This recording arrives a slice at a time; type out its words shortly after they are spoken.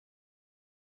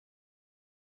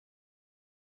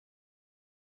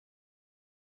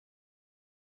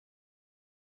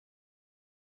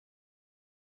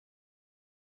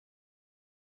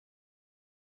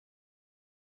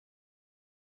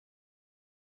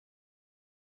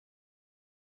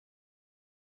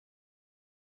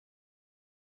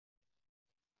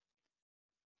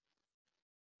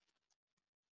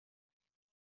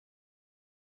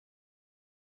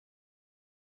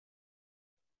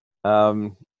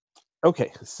Um,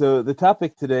 okay, so the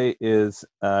topic today is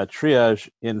triage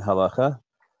in halacha,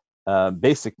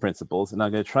 basic principles, and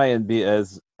I'm going to try and be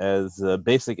as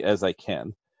basic as I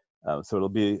can. So it'll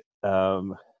be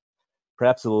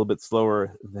perhaps a little bit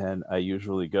slower than I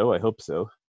usually go. I hope so.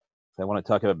 I want to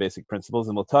talk about basic principles,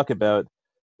 and we'll talk about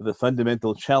the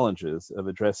fundamental challenges of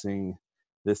addressing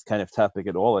this kind of topic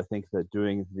at all. I think that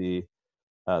doing the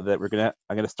that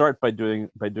I'm gonna start by doing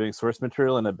source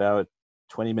material, and about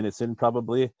 20 minutes in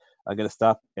probably I'm gonna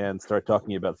stop and start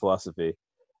talking about philosophy,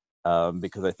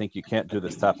 because I think you can't do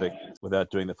this topic without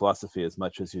doing the philosophy as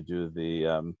much as you do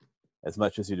the as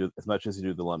much as you do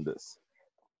the lumdis.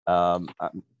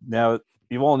 Now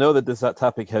you all know that this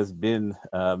topic has been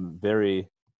very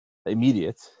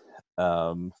immediate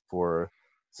for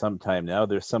some time now.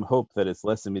 There's some hope that it's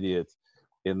less immediate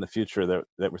in the future,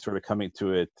 that we're sort of coming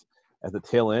to it at the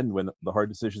tail end when the hard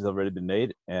decisions have already been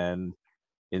made, and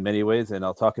in many ways, and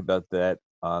I'll talk about that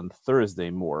on Thursday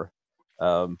more.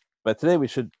 But today we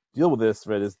should deal with this,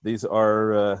 right? These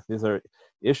are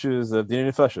issues of dinei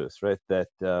nefashos, right? That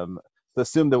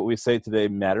assume that what we say today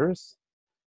matters,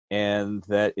 and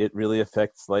that it really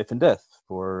affects life and death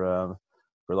for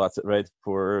lots of, right,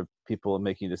 for people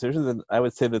making decisions. And I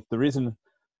would say that the reason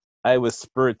I was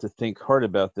spurred to think hard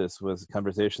about this was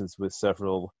conversations with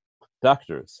several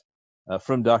doctors,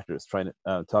 from doctors trying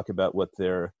to talk about what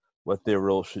their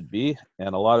role should be,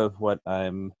 and a lot of what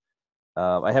I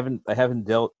haven't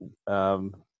dealt,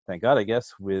 thank God, I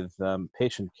guess, with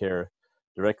patient care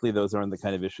directly. Those aren't the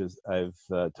kind of issues I've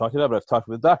talked about, but I've talked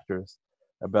with doctors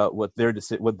about what their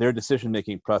decision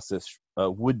making process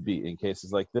would be in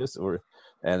cases like this,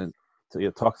 and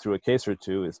to talk through a case or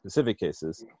two in specific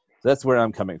cases. So that's where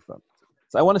I'm coming from.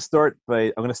 So I'm going to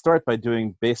start by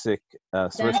doing basic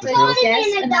source That's material, a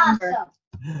guess, a number.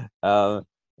 uh,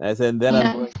 and then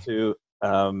I'm going to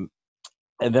and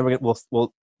then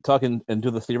we'll talk and do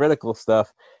the theoretical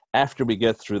stuff after we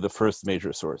get through the first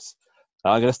major source.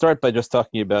 I'm going to start by just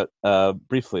talking about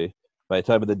briefly by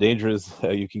talking about the dangers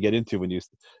you can get into when you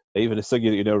even a sugya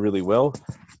that you know really well.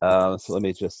 So let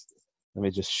me just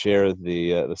share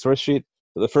the source sheet.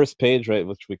 So the first page, right,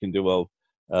 which we can do while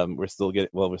we're still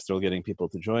getting people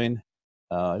to join.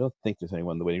 I don't think there's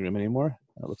anyone in the waiting room anymore.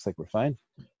 It looks like we're fine.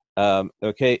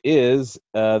 Okay, is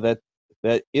that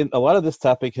in a lot of this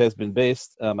topic has been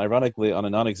based, ironically, on a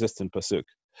non-existent pasuk,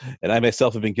 and I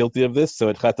myself have been guilty of this. So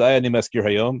at Chataya ani maskir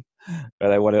hayom,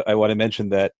 and I want to mention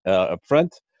that up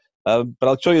front. But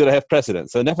I'll show you that I have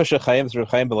precedent. So Nefesh HaChaim, Rav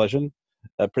Chaim Volozhin,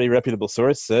 a pretty reputable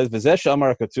source, says V'zesh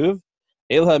Amar Katuv,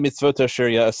 Elha mitzvot asher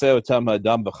ya'aseh otam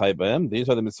ha'adam v'chai b'hem. These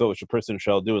are the mitzvot which a person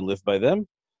shall do and live by them.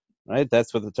 Right,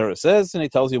 that's what the Torah says, and he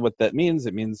tells you what that means.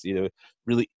 It means,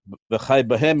 really, the chai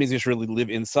bahem means you should really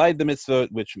live inside the mitzvah,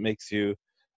 which makes you,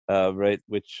 right,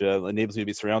 which enables you to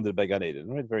be surrounded by Gan Eden.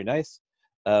 Right, very nice.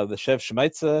 The Shev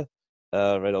Shemaitza,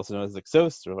 right, also known as the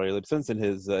Ksos, Rav Aryeh Lipsitz, in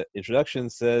his introduction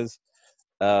says,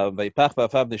 "Vayipach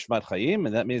ba'afav nishmat chayim,"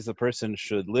 and that means the person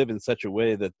should live in such a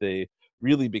way that they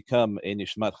really become a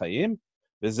nishmat chayim.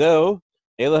 V'zeo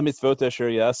elah mitzvot asher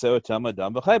yaseh otam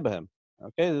adam v'chai bahem.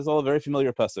 Okay, this is all a very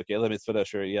familiar pasuk. I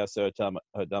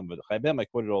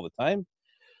quote it all the time.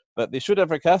 But the Shuddha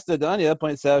Prakasta Danya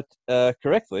points out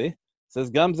correctly,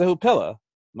 says, Gam zehu pela,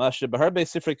 mashe b'harbe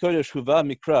sifrei kodesh huva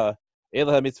mikra,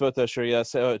 elah mitzvot asher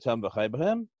yaseh otam v'chai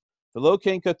b'hem, v'lo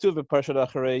kein katuv v'parshat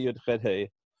acharei yud chet hei,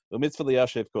 u'mitzvah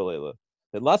liyashev kol elah.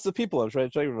 That lots of people, I'm trying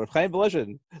to tell you, Rav Chaim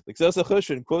Volozhin, the Ksos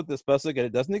HaChoshen, quote this pasuk, and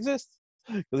it doesn't exist.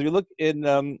 Because if you look in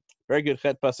very good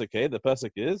Chet pasuk, the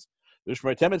pasuk is, no elah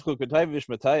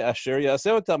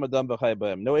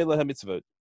mitzvot.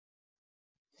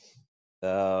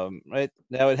 Right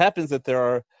now, it happens that there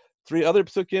are three other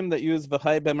psukim that use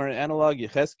v'chai bem or an analog.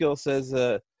 Yecheskel says,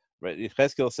 right?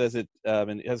 Yecheskel says it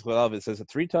in Yecheskel it says it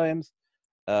three times.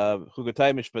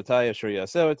 Chukotai mishpatai asher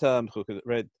yaseh otam.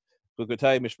 Right?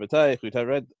 Chukotai mishpatai, chukotai,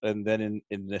 right? And then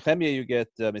in Nehemiah you get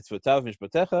mitzvotav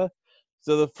mishpatecha.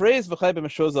 So the phrase v'chai bem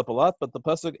shows up a lot, but the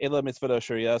pasuk elah mitzvot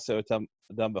asher yaseh otam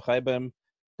adam v'chai bem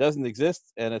doesn't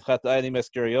exist. And at Chataya ani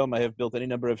maskir hayom, I have built any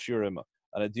number of shiurim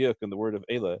on a diuk on the word of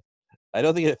elah. I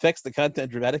don't think it affects the content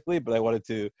dramatically, but I wanted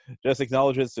to just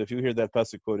acknowledge it. So if you hear that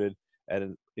pasuk quoted,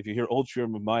 and if you hear old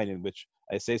shiurim of mine in which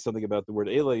I say something about the word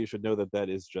elah, you should know that that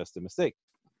is just a mistake.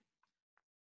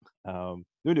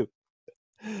 Nudu.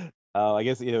 I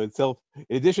guess, itself,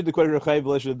 in addition to quoting Rav Chaim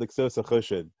Volozhin and the Ksos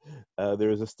HaChoshen,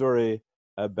 there is a story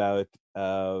about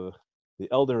the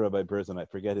elder Rabbi Berzon, I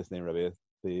forget his name, Rabbi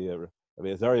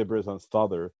Azariah Berzon's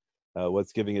father,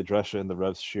 was giving a drasha in the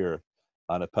Rav's shir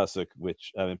on a pasuk,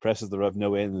 which impresses the Rav no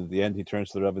way. And at the end, he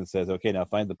turns to the Rav and says, "Okay, now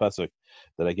find the pasuk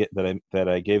that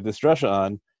I gave this drasha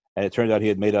on, and it turned out he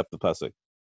had made up the pasuk.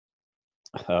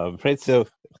 Right, so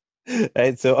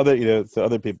right, so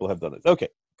other people have done this. Okay,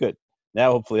 good.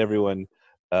 Now hopefully everyone,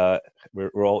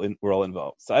 we're all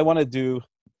involved. So I want to do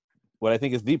what I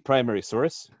think is the primary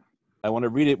source. I want to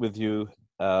read it with you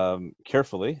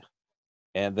carefully,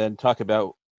 and then talk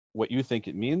about what you think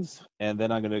it means, and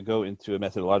then I'm going to go into a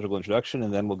methodological introduction,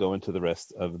 and then we'll go into the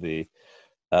rest of the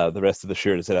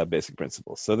shir to set out basic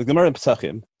principles. So the Gemara in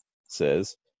Pesachim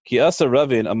says, Ki asa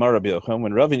Ravin amar Rabbi Yochanan.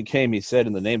 When Ravin came, he said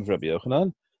in the name of Rabbi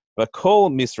Yochanan, Vakol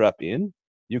misrapin.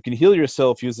 You can heal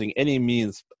yourself using any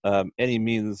means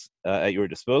at your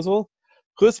disposal.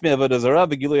 Except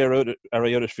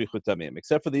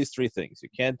for these three things,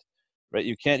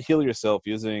 you can't heal yourself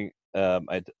using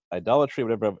idolatry,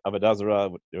 whatever avodah zarah,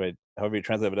 right? However you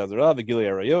translate avodah zarah, v'gilui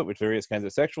arayot, with various kinds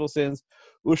of sexual sins,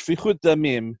 ushfichut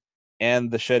damim, and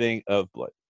the shedding of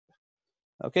blood.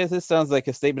 Okay, so this sounds like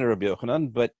a statement of Rabbi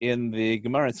Yochanan, but in the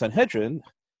Gemara in Sanhedrin,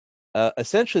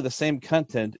 essentially the same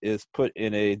content is put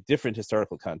in a different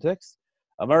historical context.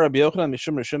 Amar Rabbi Yochanan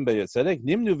mishum rishum beyotzedek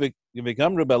nimnu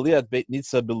v'gamru b'aliyat beit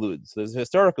nitza belud. So there's a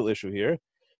historical issue here,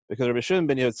 because Rabbi Shimon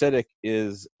ben Yotzedek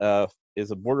is a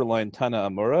borderline Tana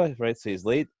Amora, right? So he's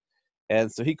late,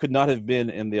 and so he could not have been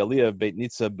in the Aliyah of Beit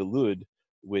Nitza Belud,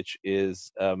 which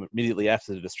is immediately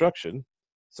after the destruction.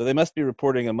 So they must be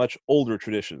reporting a much older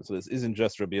tradition. So this isn't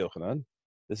just Rabbi Yochanan.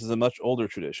 This is a much older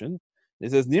tradition.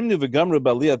 It says Nimnu v'gamru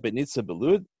b'aliyat Beit Nitza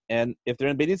Belud, and if they're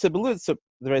in Beit Nitza Belud, so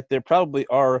right, they probably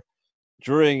are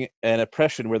during an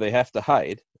oppression where they have to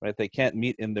hide, right? They can't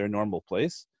meet in their normal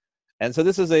place. And so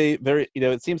this is a very,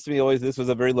 it seems to me always this was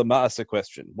a very lama'asa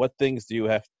question. What things do you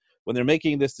have, when they're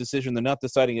making this decision, they're not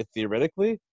deciding it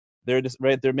theoretically, they're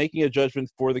making a judgment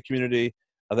for the community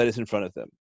that is in front of them.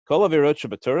 Kol avirot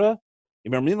shebatorah,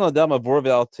 imamrin l'adam avor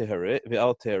ve'al tehareg,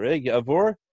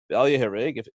 ya'avor ve'al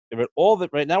yehareg. If all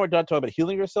that, right now we're not talking about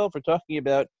healing yourself, we're talking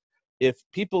about if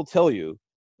people tell you,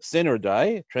 sin or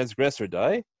die, transgress or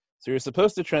die, so you're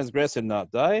supposed to transgress and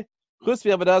not die,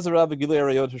 except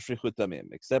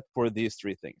for these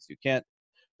three things. You can't,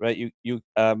 right? You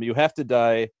have to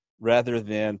die rather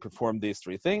than perform these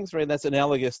three things, right? That's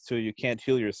analogous to you can't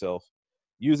heal yourself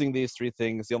using these three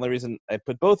things. The only reason I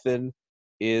put both in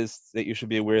is that you should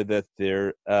be aware that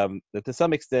that to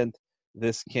some extent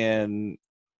this can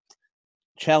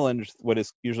challenge what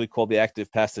is usually called the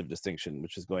active-passive distinction,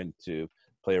 which is going to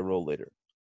play a role later.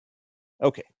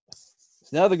 Okay.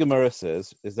 So now the Gemara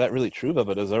says, is that really true?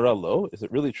 Avodah zarah lo? Is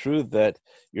it really true that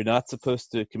you're not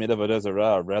supposed to commit avodah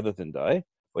zarah rather than die?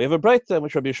 We have a Braita in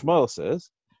which Rabbi Shmuel says,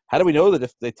 how do we know that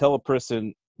if they tell a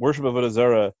person worship avodah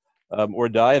zarah or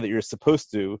die that you're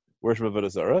supposed to worship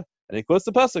avodah zarah? And he quotes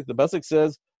the pasuk. The pasuk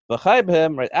says, "V'chai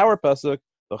b'hem," right? Our pasuk,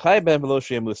 "V'chai b'hem v'lo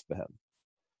she'em lis b'hem."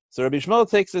 So Rabbi Shmuel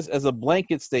takes this as a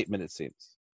blanket statement. It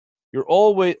seems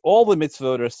all the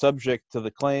mitzvot are subject to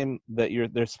the claim that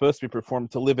they're supposed to be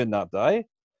performed to live and not die,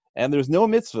 and there's no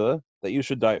mitzvah that you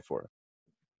should die for.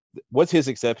 What's his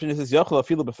exception? He says Yachal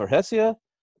afilu b'farhesia.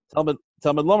 Talmud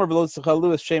Lomer v'lo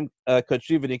tzachalu es shem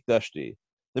kodshi v'nikdashti.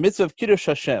 The mitzvah of Kiddush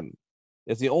Hashem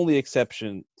is the only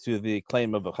exception to the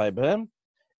claim of V'chai b'hem,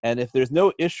 and if there's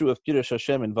no issue of Kiddush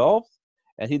Hashem involved,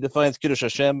 and he defines Kiddush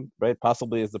Hashem, right,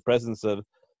 possibly as the presence of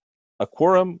a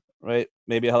quorum, right?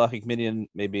 Maybe a halachic minyan,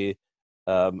 maybe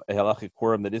a halachic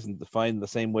quorum that isn't defined the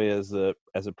same way as a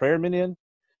prayer minyan,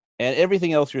 and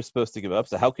everything else you're supposed to give up.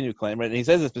 So how can you claim, right? And he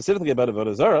says it specifically about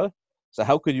avodah zarah. So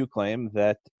how could you claim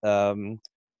that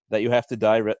that you have to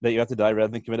die rather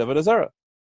than commit avodah zarah?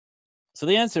 So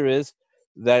the answer is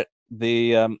that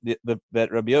that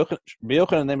Rabbi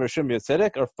Yochanan and Rabbi Shimon ben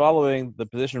Yotzedek are following the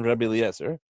position of Rabbi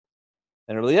Eliezer,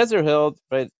 and Rabbi Eliezer held,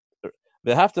 right,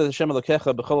 V'hafta Hashem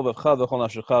Elokecha b'chol levavcha v'chol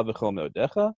nafshecha v'chol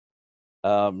meodecha.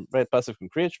 Right, pasuk from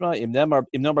Kriyat Shema. Im nemar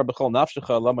b'chol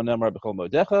nafshecha, lama nemar b'chol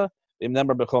meodecha. Im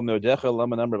nemar b'chol meodecha,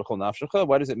 lama nemar b'chol nafshecha.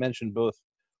 Why does it mention both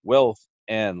wealth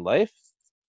and life?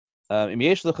 Im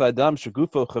yesh lecha adam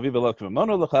shegufo chaviv elav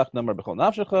k'mamono lechach nemar b'chol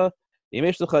nafshecha. Im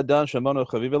yesh lecha adam shemono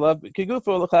chaviv elav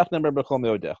k'gufo lechach nemar b'chol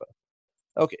meodecha.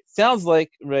 Okay, sounds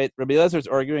like, right, Rabbi Eliezer is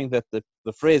arguing that the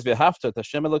phrase V'hafta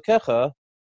Hashem Elokecha,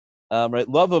 right,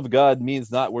 love of God means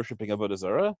not worshiping avodah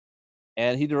zarah,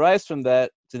 and he derives from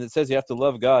that, since it says you have to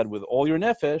love God with all your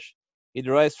nefesh, he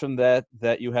derives from that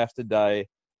you have to die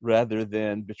rather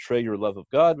than betray your love of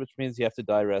God, which means you have to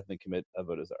die rather than commit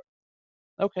avodah zarah.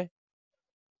 Okay,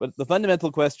 but the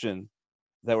fundamental question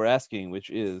that we're asking, which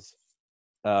is,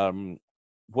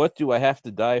 what do I have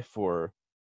to die for?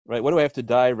 Right, what do I have to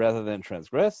die rather than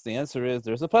transgress? The answer is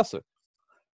there's a pasuk.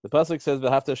 The pasuk says,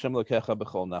 "V'hafta Hashem Elokecha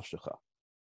b'chol nafshecha."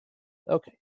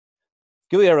 Okay.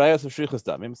 Gilead Rayos of Shrichus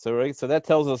Damim. So that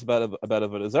tells us about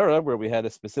Avodah Zarah, where we had a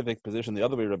specific position the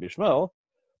other way, Rabbi Shmuel.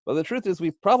 But the truth is,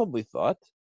 we probably thought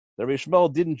that Rabbi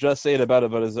Shmuel didn't just say it about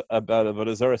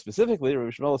Avodah Zarah specifically.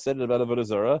 Rabbi Shmuel said it about Avodah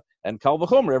Zarah and Kal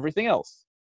V'chomer, everything else.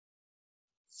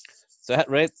 So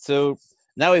right. So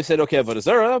now we've said okay, Avodah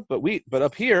Zarah, but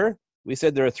up here we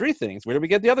said there are three things. Where do we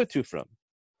get the other two from?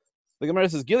 The Gemara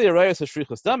says Gilead Rayos of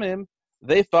Shrichus Damim.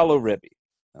 They follow Rebbe.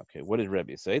 Okay, what did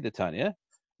Rebbe say? The Tanya.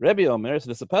 Rebbe Omer, so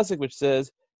there's a pasuk which says,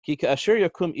 Ki ka'asher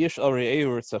yakum ish al re'ehu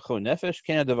ritzacho nefesh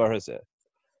ken hadavar hazeh.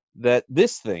 That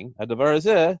this thing, hadavar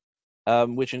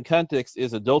hazeh, which in context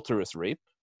is adulterous rape,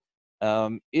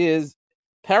 is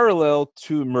parallel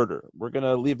to murder. We're going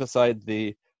to leave aside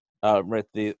the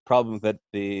problem that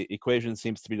the equation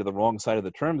seems to be to the wrong side of the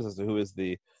terms as to who's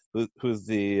the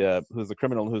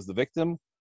criminal and who's the victim.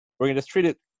 We're going to just treat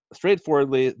it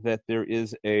straightforwardly that there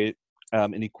is an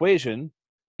equation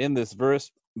in this verse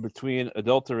between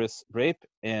adulterous rape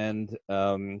and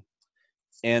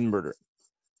murder.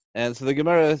 And so the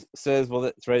Gemara says, well,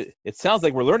 that's right. It sounds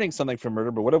like we're learning something from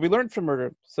murder, but what have we learned from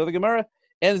murder? So the Gemara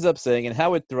ends up saying, and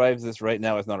how it derives this right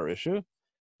now is not our issue.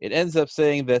 It ends up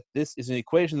saying that this is an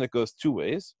equation that goes two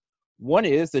ways. One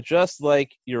is that just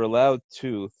like you're allowed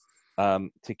to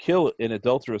kill an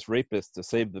adulterous rapist to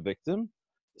save the victim,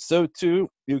 so too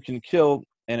you can kill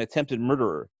an attempted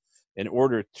murderer in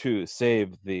order to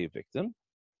save the victim.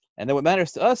 And then what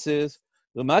matters to us is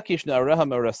that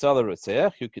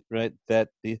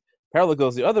the parallel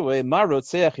goes the other way.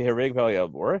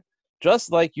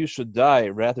 Just like you should die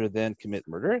rather than commit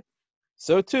murder,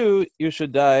 so too you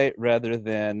should die rather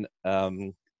than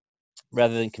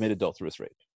commit adulterous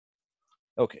rape.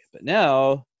 Okay, but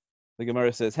now the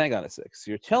Gemara says, hang on a sec. So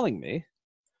you're telling me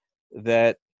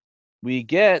that we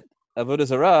get Avodah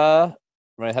Zarah,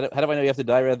 right? How do I know you have to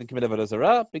die rather than commit Avodah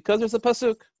Zarah? Because there's a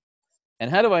pasuk. And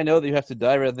how do I know that you have to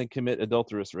die rather than commit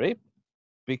adulterous rape?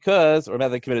 Or rather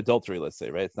than commit adultery, let's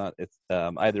say, right? It's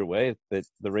either way that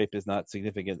the rape is not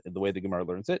significant in the way the Gemara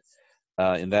learns it,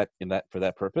 for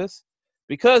that purpose,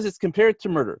 because it's compared to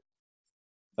murder.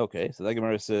 Okay, so the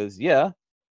Gemara says, yeah,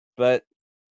 but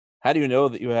how do you know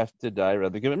that you have to die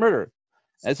rather than commit murder?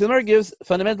 And so the Gemara gives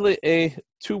fundamentally a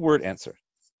two-word answer: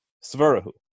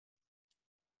 svarahu.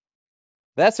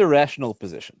 That's a rational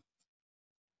position.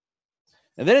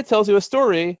 And then it tells you a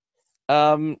story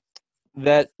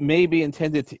that may be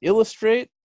intended to illustrate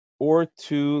or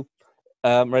to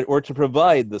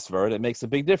provide the svara. It makes a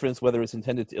big difference whether it's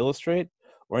intended to illustrate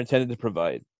or intended to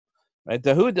provide. Right?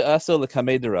 Dahud aso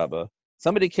l'kamei de Rabba.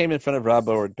 Somebody came in front of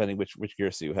Rabba, or depending which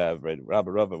gersa you have, right?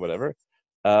 Rabba, whatever.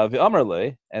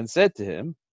 V'amar and said to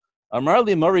him, Amar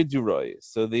li mari duroi.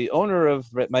 So the owner of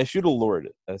my feudal lord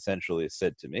essentially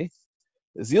said to me,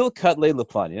 Zil katle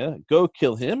leplanya, go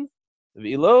kill him.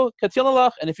 V'ilo katil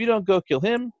alach, and if you don't go kill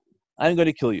him, I'm going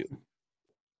to kill you.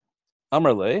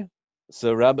 Amar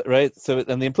so Rabba, right? So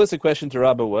and the implicit question to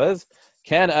Rabba was,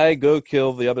 can I go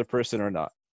kill the other person or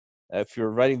not? If you're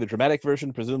writing the dramatic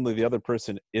version, presumably the other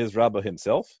person is Rabba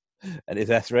himself, and is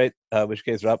asked, right? Which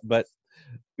case Rabba, but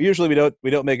usually we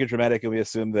don't make it dramatic, and we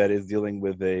assume that is dealing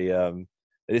with that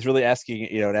is really asking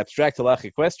an abstract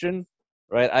halachic question,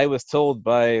 right? I was told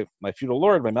by my feudal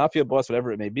lord, my mafia boss,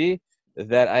 whatever it may be,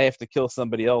 that I have to kill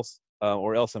somebody else,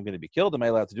 or else I'm going to be killed. Am I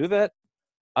allowed to do that?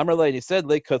 Amar le, and he said,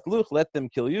 Le katluch, let them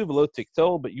kill you, v'lo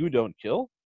tiktol, but you don't kill.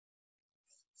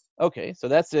 Okay, so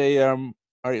that's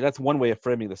that's one way of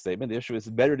framing the statement. The issue is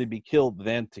better to be killed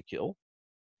than to kill.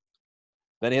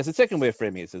 Then he has a second way of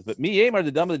framing it. He says, but mi yemar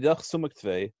de dama de sumak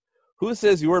tvei, who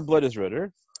says your blood is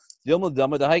redder? Dilma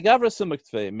dama de haigavra sumak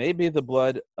tvei, maybe the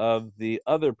blood of the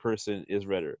other person is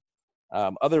redder.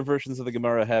 Other versions of the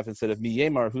Gemara have, instead of mi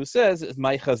yemar, who says, is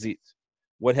my chazit.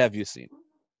 What have you seen?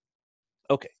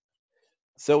 Okay.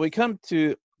 So we come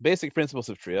to basic principles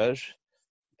of triage.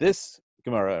 This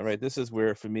Gemara, right, this is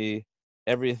where, for me,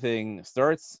 everything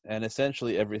starts and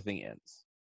essentially everything ends.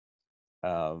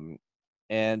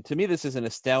 And to me, this is an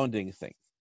astounding thing.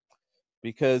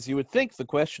 Because you would think the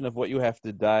question of what you have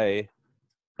to die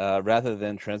rather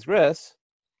than transgress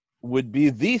would be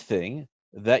the thing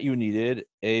that you needed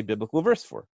a biblical verse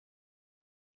for.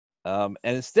 And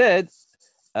instead,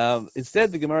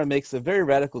 the Gemara makes a very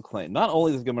radical claim. Not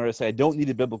only does the Gemara say, I don't need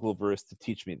a biblical verse to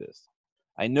teach me this.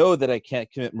 I know that I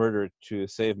can't commit murder to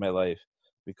save my life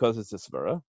because it's a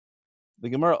svara. The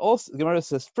Gemara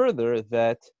says further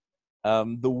that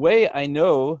the way I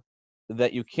know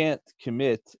that you can't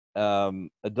commit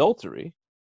adultery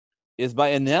is by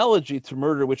analogy to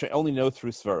murder, which I only know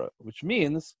through svara, which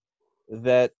means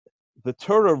that the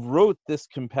Torah wrote this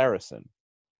comparison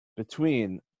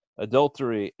between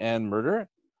adultery and murder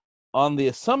on the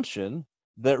assumption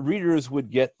that readers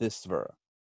would get this svara.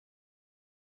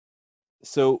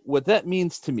 So what that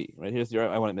means to me, right, here's the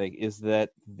argument I want to make, is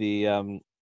that the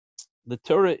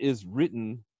Torah is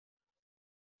written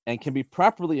and can be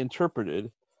properly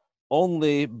interpreted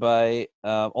only by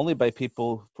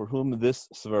people for whom this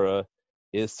svara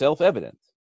is self-evident.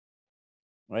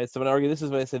 Right? So I'm going to argue, this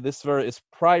is what I say, this svara is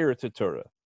prior to Torah.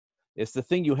 It's the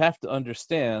thing you have to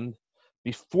understand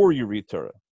before you read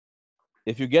Torah.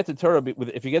 If you get to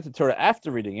Torah after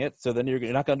reading it, so then you're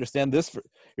not going to understand this.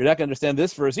 You're not going to understand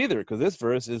this verse either, because this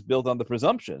verse is built on the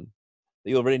presumption that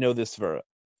you already know this svara.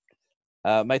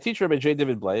 My teacher, Rabbi J.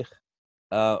 David Bleich,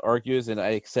 argues, and I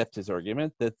accept his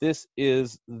argument, that this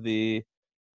is the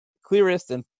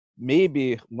clearest and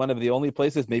maybe one of the only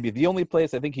places, maybe the only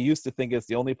place. I think he used to think it's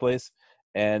the only place,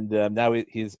 and now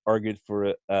he's argued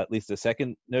for at least a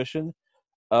second notion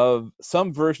of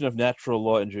some version of natural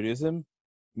law in Judaism,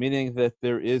 meaning that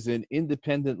there is an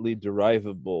independently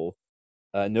derivable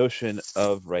notion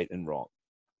of right and wrong.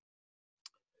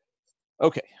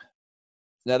 Okay,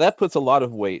 now that puts a lot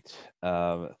of weight.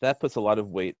 On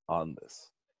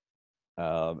this.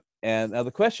 And now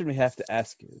the question we have to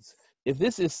ask is, if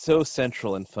this is so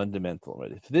central and fundamental,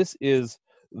 right? If this is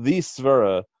the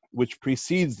svara which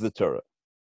precedes the Torah,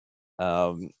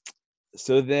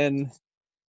 so then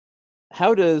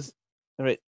how does,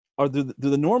 right? Do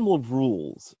the normal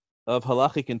rules of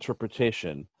halachic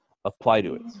interpretation apply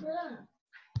to it?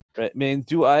 Right? I mean,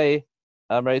 do I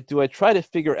try to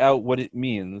figure out what it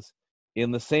means in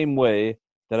the same way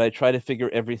that I try to figure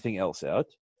everything else out?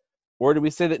 Or do we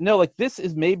say that, no, like this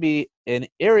is maybe an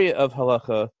area of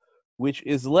halacha which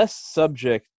is less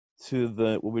subject to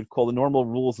what we'd call the normal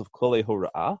rules of kolei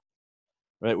hora'ah,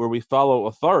 right, where we follow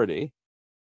authority,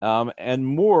 and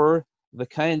more the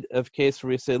kind of case where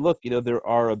we say, look, there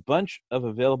are a bunch of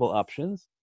available options,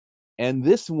 and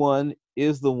this one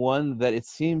is the one that it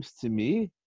seems to me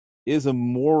is a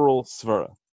moral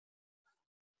svara.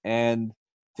 And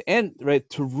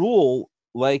to rule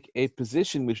like a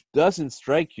position which doesn't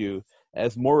strike you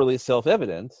as morally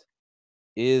self-evident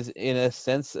is, in a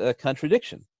sense, a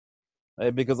contradiction,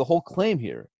 right? Because the whole claim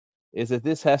here is that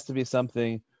this has to be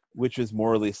something which is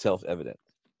morally self-evident.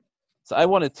 So I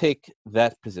want to take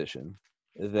that position,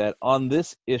 that on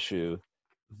this issue,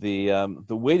 the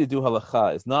way to do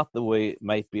halacha is not the way it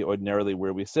might be ordinarily,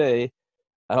 where we say,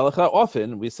 at halacha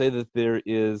often we say that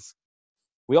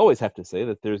we always have to say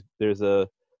that there's the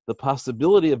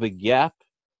possibility of a gap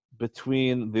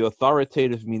between the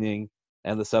authoritative meaning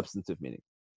and the substantive meaning,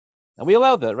 and we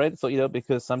allow that, right? So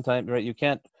because sometimes, right, you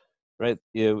can't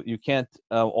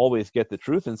always get the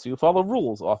truth, and so you follow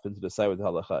rules often to decide what the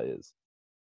halacha is.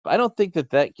 But I don't think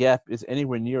that gap is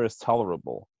anywhere near as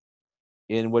tolerable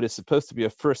in what is supposed to be a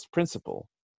first principle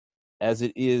as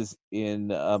it is in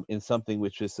something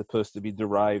which is supposed to be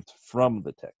derived from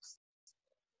the text.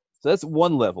 So that's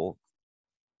one level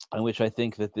on which I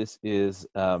think that this is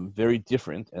very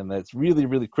different, and that's really,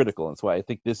 really critical. And that's why I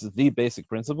think this is the basic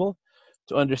principle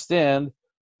to understand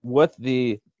what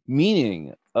the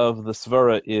meaning of the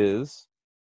svara is,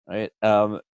 right?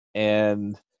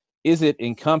 And is it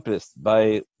encompassed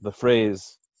by the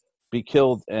phrase "be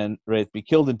killed" and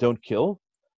don't kill,"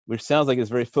 which sounds like it's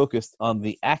very focused on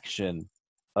the action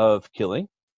of killing,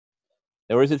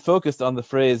 or is it focused on the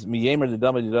phrase "miyemer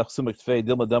dedama didach sumak tfei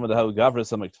dilma dama dahu gavra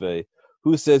sumak tfei"?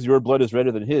 Who says your blood is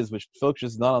redder than his, which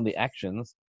focuses not on the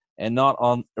actions and not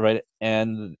on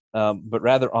but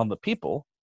rather on the people.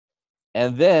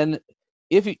 And then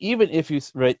even if you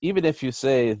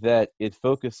say that it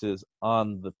focuses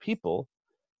on the people,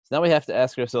 so now we have to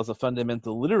ask ourselves a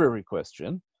fundamental literary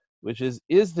question, which is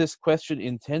this question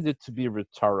intended to be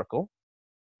rhetorical,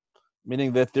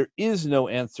 meaning that there is no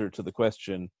answer to the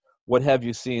question, what have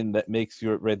you seen that makes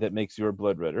your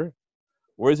blood redder?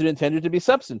 Or is it intended to be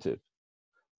substantive?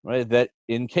 Right, that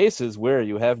in cases where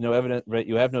you have no evidence, right,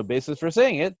 you have no basis for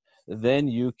saying it, then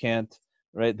you can't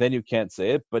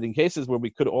say it. But in cases where we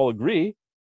could all agree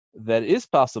that it is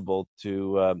possible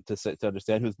to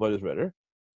understand whose blood is redder,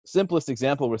 simplest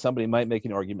example where somebody might make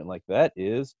an argument like that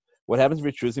is what happens if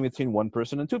you're choosing between one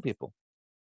person and two people.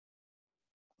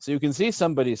 So you can see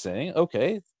somebody saying,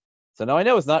 okay, so now I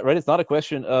know it's not right. It's not a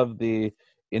question of the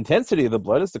intensity of the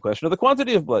blood; it's the question of the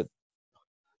quantity of blood.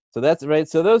 So that's right.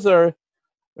 So those are.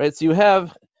 Right, so you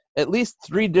have at least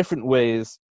three different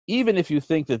ways, even if you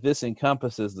think that this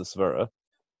encompasses the svara,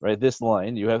 right, this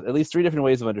line, you have at least three different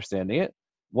ways of understanding it.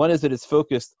 One is that it's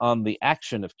focused on the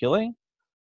action of killing.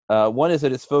 One is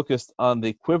that it's focused on the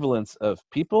equivalence of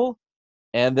people.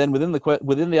 And then within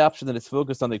the option that it's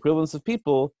focused on the equivalence of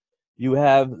people, you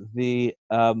have the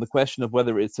question of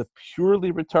whether it's a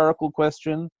purely rhetorical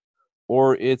question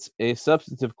or it's a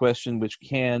substantive question which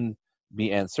can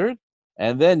be answered.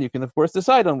 And then you can, of course,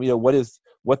 decide on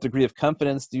what degree of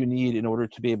confidence do you need in order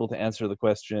to be able to answer the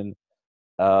question.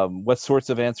 What sorts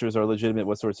of answers are legitimate?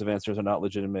 What sorts of answers are not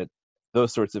legitimate?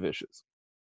 Those sorts of issues.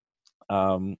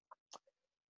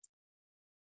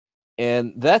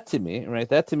 And that to me, right?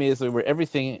 That to me is where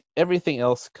everything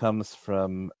else comes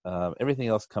from. Everything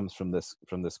else comes from this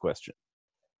question.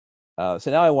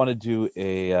 So now I want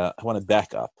to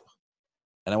back up,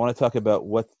 and I want to talk about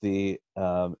what the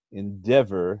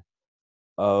endeavor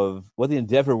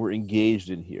we're engaged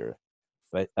in here,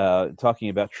 right? Talking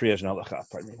about triage and halacha.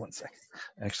 Pardon me, 1 second.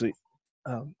 Actually,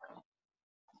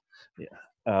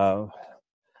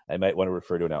 I might want to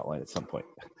refer to an outline at some point.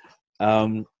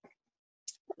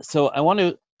 So I want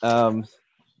to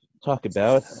talk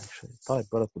about. Actually, I thought I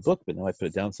brought up the book, but now I put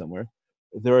it down somewhere.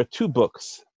 There are 2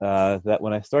 books that,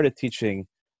 when I started teaching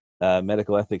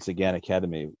medical ethics at Gann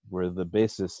Academy, were the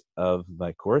basis of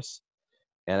my course,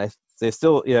 and I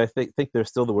think they're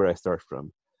still where I start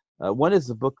from. One is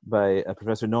a book by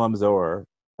Professor Noam Zohar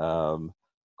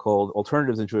called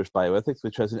Alternatives in Jewish Bioethics,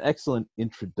 which has an excellent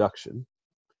introduction.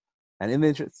 And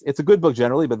it's a good book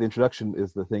generally, but the introduction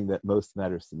is the thing that most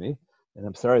matters to me. And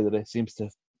I'm sorry that I seems to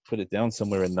put it down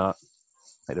somewhere and I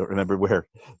don't remember where,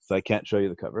 so I can't show you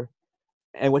the cover.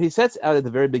 And what he sets out at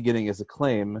the very beginning is a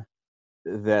claim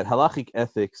that halachic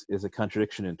ethics is a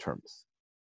contradiction in terms.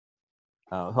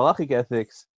 Halachic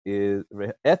ethics,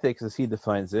 as he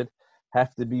defines it,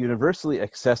 have to be universally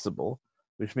accessible,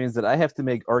 which means that I have to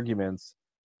make arguments.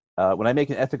 When I make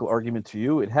an ethical argument to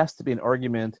you, it has to be an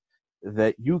argument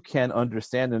that you can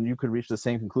understand and you could reach the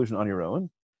same conclusion on your own.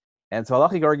 And so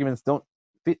halachic arguments don't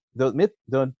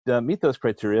meet those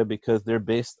criteria because they're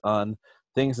based on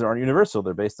things that aren't universal.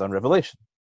 They're based on revelation,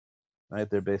 right?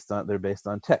 They're based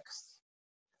on texts.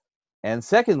 And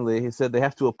secondly, he said they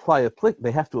have to apply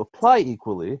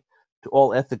equally to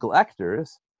all ethical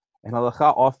actors, and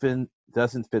halacha often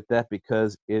doesn't fit that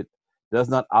because it does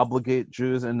not obligate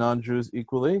Jews and non-Jews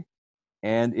equally,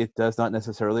 and it does not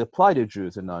necessarily apply to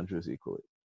Jews and non-Jews equally.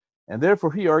 And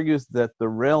therefore, he argues that the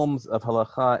realms of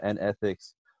halacha and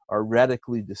ethics are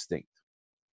radically distinct.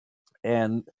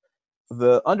 And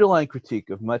the underlying critique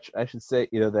of much, I should say,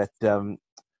 that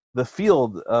the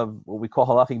field of what we call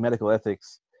halachic medical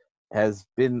ethics has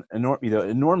been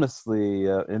enormous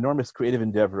creative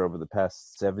endeavor over the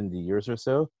past 70 years or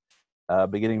so,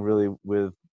 beginning really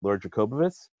with Lord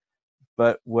Jacobowitz.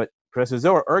 But what Professor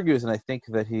Zohar argues, and I think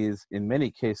that he's in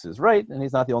many cases right, and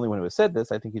he's not the only one who has said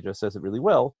this, I think he just says it really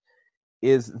well,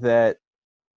 is that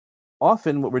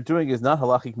often what we're doing is not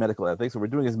halachic medical ethics, what we're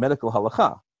doing is medical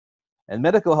halacha. And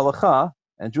medical halacha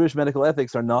and Jewish medical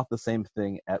ethics are not the same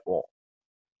thing at all.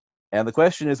 And the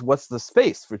question is, what's the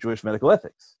space for Jewish medical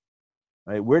ethics?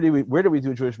 Right? Where do we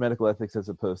do Jewish medical ethics as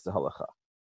opposed to halacha?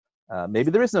 Maybe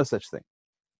there is no such thing.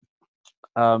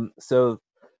 So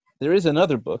there is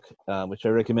another book which I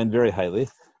recommend very highly.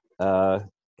 I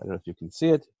don't know if you can see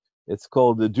it. It's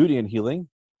called The Duty and Healing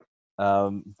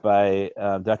by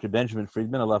Dr. Benjamin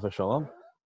Friedman, alav hashalom.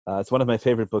 It's one of my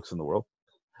favorite books in the world.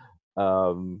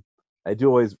 I do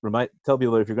always tell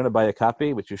people that if you're going to buy a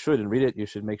copy, which you should, and read it, you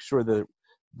should make sure that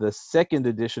the second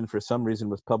edition, for some reason,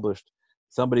 was published.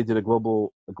 Somebody did a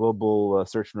global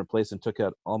search and replace and took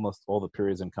out almost all the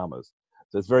periods and commas.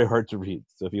 So it's very hard to read.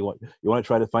 So if you want to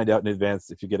try to find out in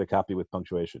advance if you get a copy with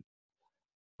punctuation.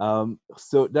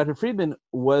 So Dr. Friedman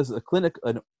was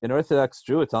an Orthodox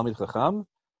Jew, a Talmid Chacham,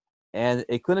 and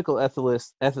a clinical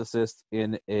ethicist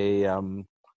in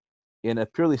a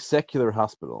purely secular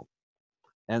hospital.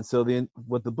 And so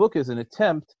what the book is an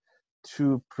attempt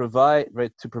to provide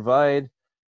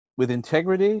with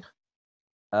integrity,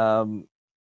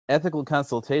 ethical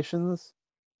consultations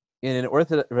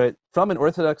from an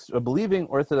Orthodox, a believing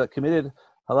Orthodox, committed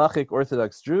halachic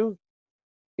Orthodox Jew,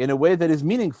 in a way that is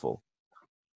meaningful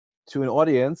to an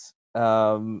audience,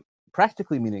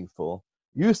 practically meaningful,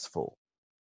 useful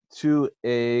to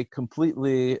a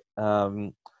completely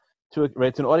to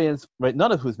an audience, right?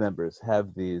 None of whose members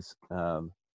have these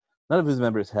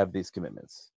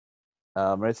commitments,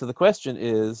 right? So the question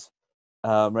is,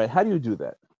 right? How do you do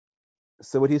that?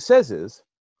 So what he says is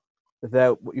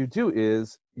that what you do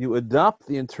is you adopt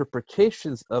the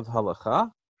interpretations of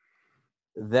halacha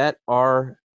that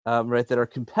are that are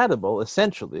compatible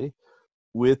essentially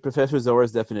with Professor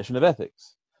Zohar's definition of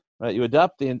ethics. Right? You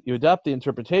adopt the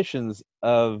interpretations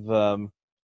of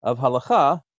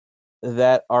halacha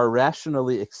that are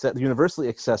universally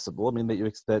accessible. I mean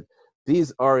that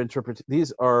these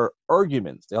are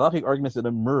arguments. The halachic arguments that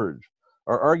emerge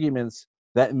are arguments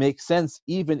that make sense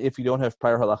even if you don't have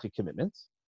prior halachic commitments,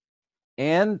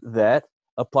 and that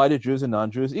apply to Jews and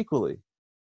non-Jews equally,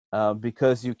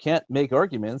 because you can't make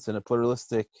arguments in a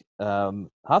pluralistic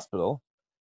hospital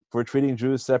for treating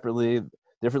Jews separately,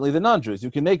 differently than non-Jews.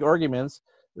 You can make arguments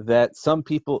that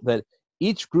that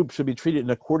each group should be treated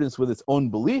in accordance with its own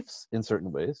beliefs in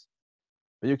certain ways,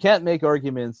 but you can't make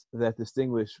arguments that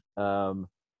distinguish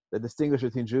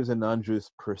between Jews and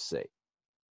non-Jews per se.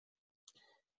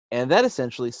 And that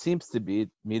essentially seems to be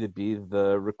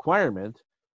the requirement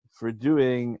for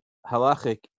doing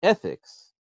halachic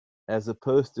ethics as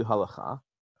opposed to halacha.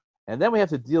 And then we have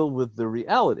to deal with the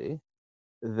reality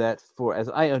that, as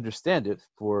I understand it,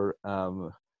 for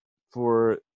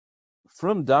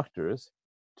frum doctors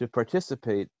to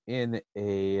participate in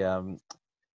a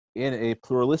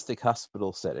pluralistic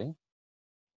hospital setting,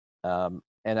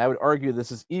 and I would argue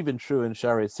this is even true in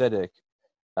Shaarei Tzedek,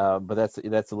 but that's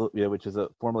a little, which is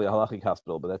formerly a halachic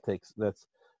hospital, but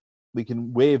we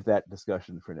can waive that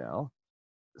discussion for now.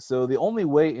 So the only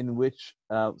way in which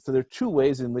so there are two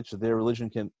ways in which their religion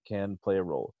can play a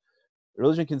role.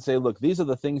 Religion can say, look, these are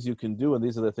the things you can do and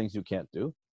these are the things you can't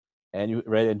do,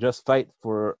 and just fight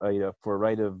for a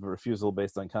right of refusal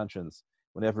based on conscience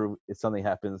whenever something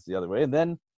happens the other way. And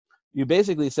then you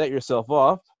basically set yourself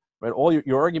off, right? All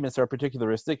your arguments are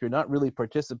particularistic. You're not really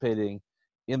participating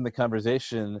in the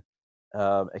conversation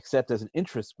except as an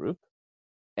interest group.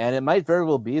 And it might very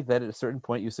well be that at a certain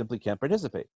point you simply can't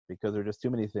participate because there are just too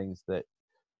many things that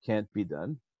can't be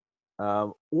done.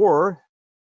 Or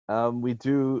we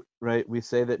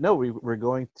say that no, we're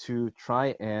going to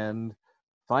try and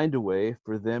find a way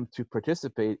for them to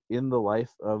participate in the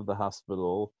life of the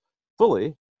hospital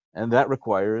fully, and that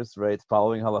requires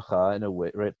following halacha in a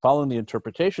way, following the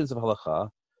interpretations of halacha,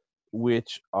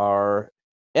 which are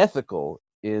ethical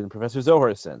in Professor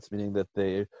Zohar's sense, meaning that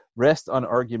they rest on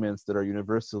arguments that are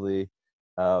universally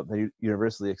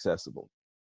accessible,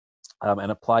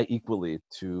 and apply equally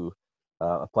to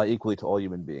all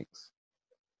human beings.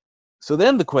 So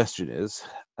then the question is,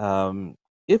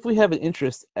 if we have an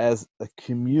interest as a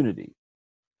community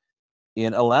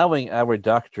in allowing our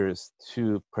doctors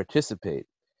to participate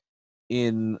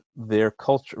in their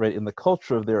culture, in the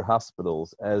culture of their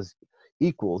hospitals as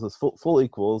equals, as full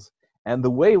equals, and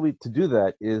the way to do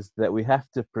that is that we have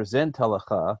to present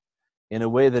halacha in a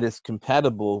way that is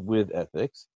compatible with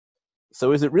ethics.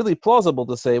 So is it really plausible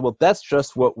to say, well, that's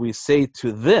just what we say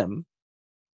to them,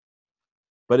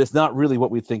 but it's not really what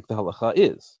we think the halacha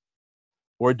is?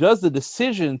 Or does the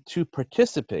decision to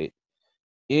participate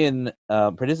in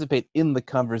the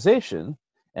conversation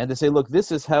and to say, look,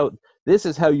 this is how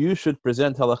you should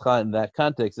present halacha in that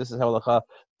context. This is how halacha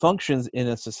functions in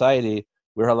a society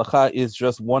where halacha is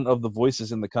just one of the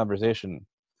voices in the conversation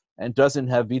and doesn't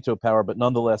have veto power, but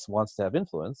nonetheless wants to have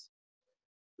influence.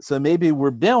 So maybe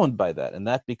we're bound by that, and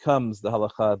that becomes the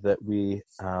halacha that we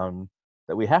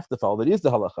have to follow. That is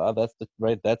the halacha.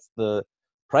 That's the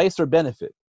price or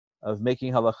benefit of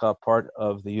making halacha part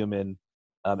of the human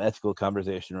ethical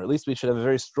conversation, or at least we should have a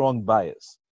very strong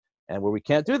bias. And where we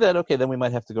can't do that, okay, then we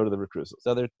might have to go to the recusal.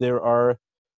 So there are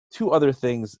two other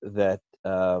things that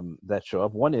show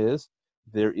up. One is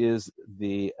there is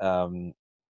the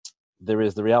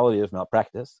reality of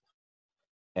malpractice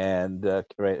and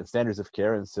standards of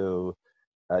care, and so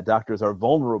doctors are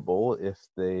vulnerable if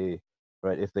they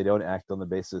don't act on the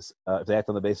basis if they act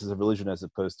on the basis of religion as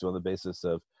opposed to on the basis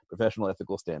of professional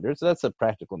ethical standards. So that's a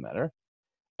practical matter.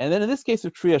 And then in this case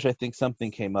of triage, I think something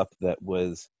came up that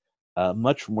was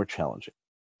much more challenging,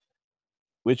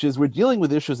 which is we're dealing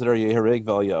with issues that are yehareg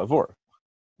val ya'avor.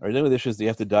 We're dealing with issues that you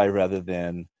have to die rather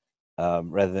than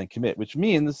commit, which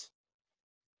means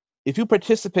if you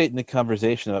participate in a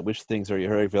conversation about which things are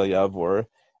yehareg val ya'avor,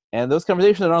 and those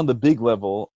conversations are on the big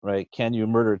level, right? Can you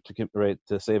murder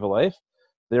to save a life?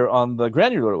 They're on the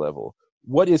granular level.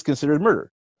 What is considered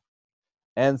murder?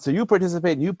 And so you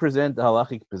participate and you present a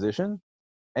halachic position,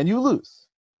 and you lose.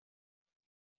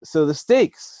 So the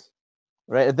stakes,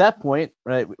 at that point,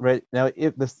 now,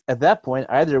 at that point,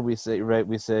 either we say,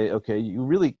 okay, you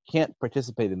really can't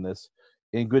participate in this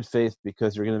in good faith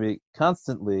because you're going to be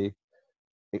constantly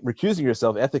recusing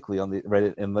yourself ethically on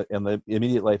in the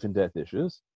immediate life and death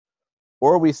issues,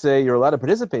 or we say you're allowed to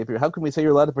participate. How can we say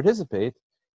you're allowed to participate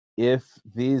if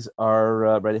these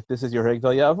are if this is your yehareg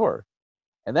val ya'avor?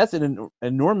 And that's an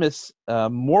enormous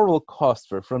moral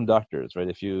cost from doctors,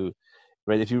 If you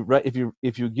give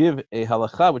a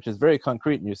halacha which is very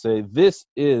concrete and you say this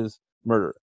is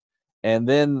murder, and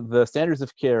then the standards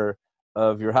of care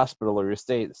of your hospital or your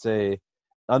state say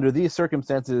under these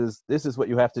circumstances this is what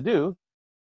you have to do,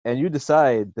 and you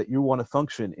decide that you want to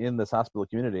function in this hospital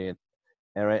community,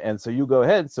 and so you go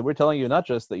ahead. So we're telling you not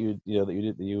just that you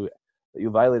that you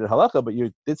violated halacha, but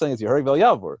you did something as Yehareg Vel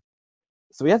Yavor.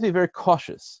 So we have to be very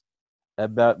cautious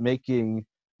about making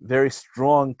very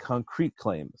strong, concrete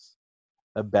claims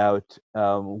about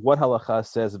what halacha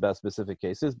says about specific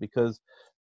cases, because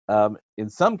in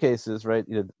some cases, right,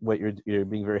 what you're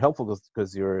being very helpful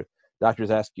because your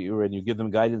doctors ask you and you give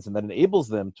them guidance, and that enables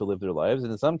them to live their lives.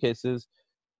 And in some cases,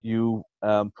 you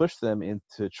push them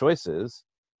into choices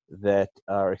that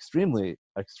are extremely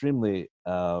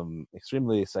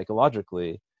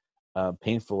psychologically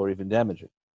painful or even damaging.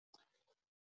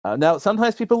 Now,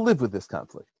 sometimes people live with this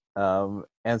conflict,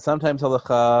 and sometimes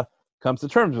halacha comes to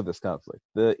terms with this conflict.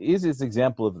 The easiest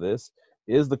example of this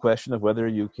is the question of whether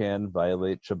you can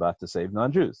violate Shabbat to save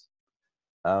non-Jews.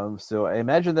 So I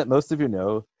imagine that most of you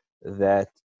know that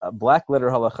black letter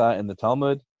halacha in the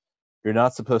Talmud, you're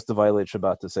not supposed to violate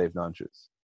Shabbat to save non-Jews.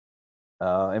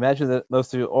 I imagine that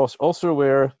most of you are also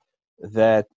aware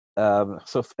that,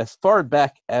 so as far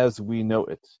back as we know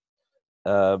it,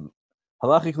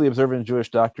 halachically observant Jewish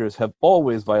doctors have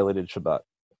always violated Shabbat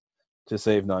to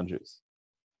save non-Jews.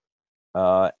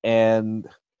 And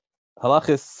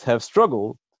halachists have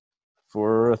struggled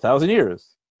for 1,000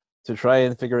 years to try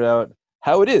and figure out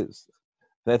how it is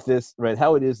that this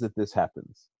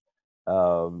happens.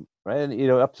 Right,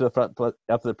 and up to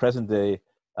the present day,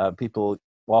 people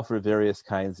offer various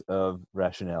kinds of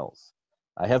rationales.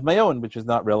 I have my own, which is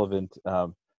not relevant,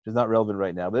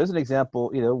 right now. But there's an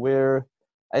example, where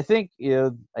I think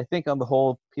on the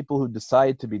whole, people who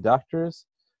decide to be doctors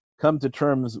come to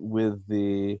terms with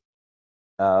the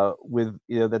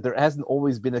that there hasn't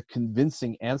always been a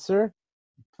convincing answer,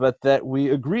 but that we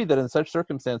agree that in such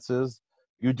circumstances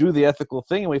you do the ethical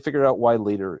thing, and we figure out why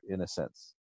later, in a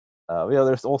sense.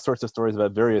 There's all sorts of stories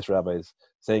about various rabbis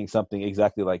saying something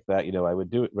exactly like that. I would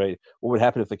do it, right? What would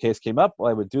happen if the case came up? Well,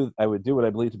 I would do what I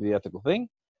believe to be the ethical thing,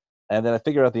 and then I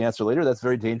figure out the answer later. That's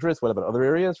very dangerous. What about other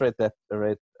areas, right?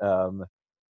 Right.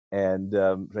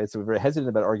 Right. So we're very hesitant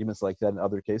about arguments like that in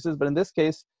other cases, but in this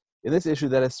case, in this issue,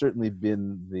 that has certainly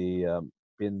been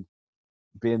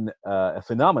a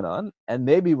phenomenon, and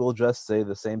maybe we'll just say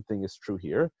the same thing is true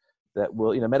here. That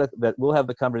we'll have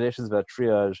the conversations about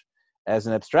triage as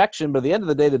an abstraction, but at the end of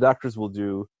the day, the doctors will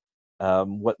do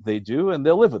what they do, and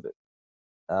they'll live with it.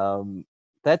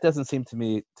 That doesn't seem to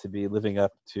me to be living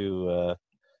up to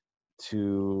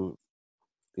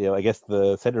I guess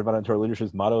the Center of Torah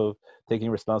Leadership's motto of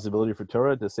taking responsibility for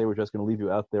Torah, to say we're just going to leave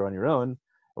you out there on your own,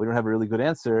 we don't have a really good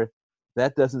answer.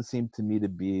 That doesn't seem to me to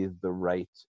be the right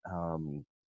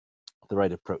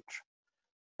approach.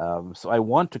 So I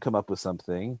want to come up with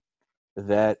something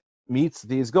that meets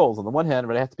these goals. On the one hand,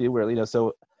 but I have to be aware,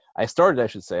 so I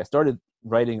started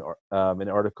writing an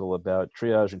article about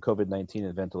triage and COVID-19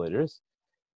 and ventilators,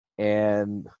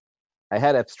 and I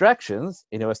had abstractions,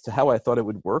 as to how I thought it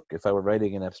would work if I were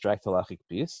writing an abstract halachic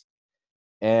piece,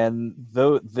 and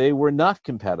though they were not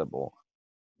compatible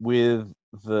with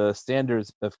the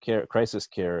standards of care, crisis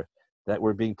care, that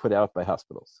were being put out by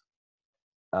hospitals.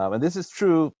 And this is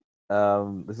true.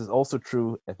 This is also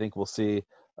true, I think we'll see,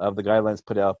 of the guidelines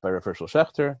put out by Rav Hershel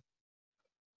Schachter.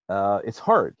 It's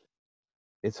hard.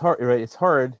 It's hard, right? It's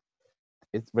hard.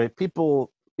 It's right.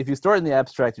 People, if you start in the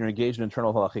abstract and you're engaged in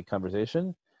internal halachic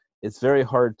conversation, it's very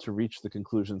hard to reach the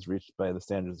conclusions reached by the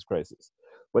standards of crisis.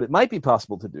 What it might be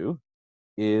possible to do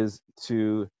is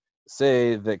to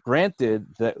say that, granted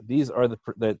that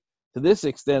that to this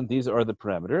extent these are the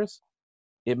parameters,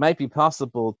 it might be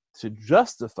possible to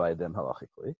justify them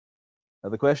halachically. Now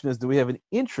the question is, do we have an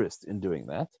interest in doing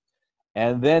that?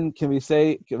 And then can we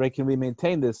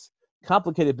maintain this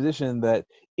complicated position that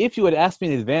if you had asked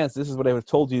me in advance, this is what I would have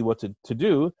told you what to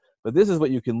do, but this is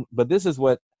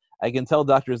what I can tell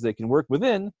doctors they can work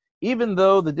within, even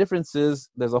though the difference is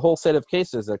there's a whole set of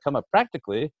cases that come up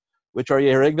practically, which are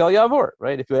Yehareg Vel Yavor,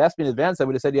 right? If you had asked me in advance, I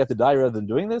would have said you have to die rather than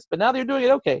doing this, but now they're doing it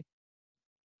okay.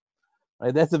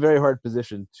 Right? That's a very hard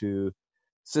position to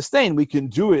sustain. We can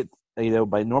do it,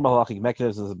 by normal halachic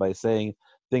mechanisms, by saying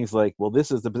things like, well,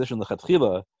 this is the position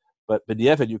l'chatchila, but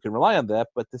b'diavad you can rely on that.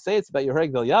 But to say it's about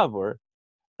Yehareg Vel Yavor,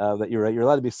 that you're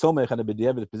allowed to be somech on a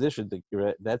b'diavad position,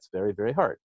 that's very, very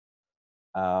hard.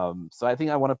 So I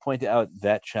think I want to point out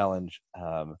that challenge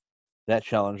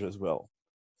as well.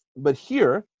 But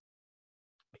here,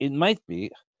 it might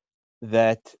be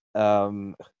that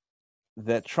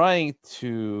that trying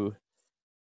to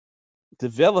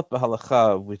develop a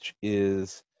halacha which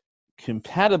is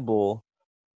compatible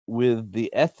with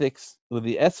the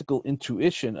ethical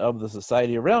intuition of the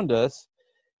society around us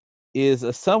is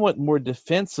a somewhat more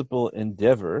defensible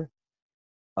endeavor,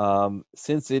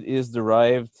 since it is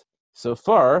derived so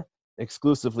far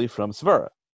exclusively from Svara.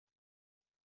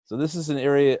 So this is an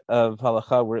area of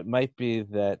halacha where it might be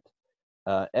that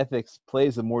ethics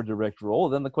plays a more direct role.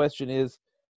 Then the question is,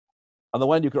 on the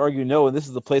one hand, you could argue no, and this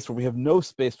is the place where we have no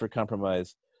space for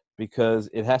compromise because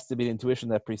it has to be the intuition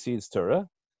that precedes Torah.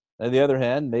 On the other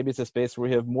hand, maybe it's a space where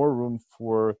we have more room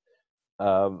for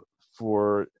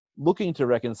looking to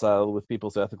reconcile with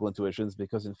people's ethical intuitions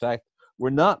because, in fact, we're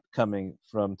not coming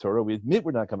from Torah. We admit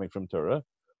we're not coming from Torah.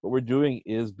 What we're doing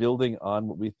is building on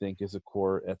what we think is a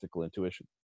core ethical intuition.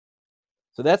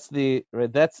 So that's the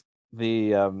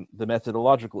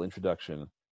methodological introduction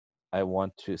I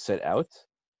want to set out.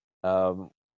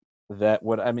 That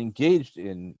what I'm engaged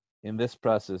in this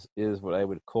process is what I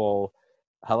would call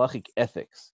halachic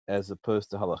ethics as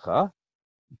opposed to halacha.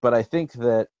 But I think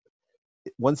that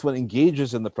once one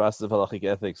engages in the process of halachic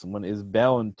ethics, one is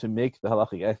bound to make the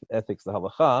halachic ethics the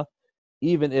halacha,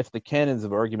 even if the canons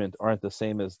of argument aren't the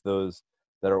same as those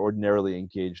that are ordinarily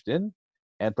engaged in.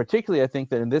 And particularly, I think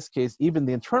that in this case, even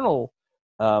the internal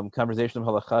conversation of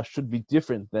halacha should be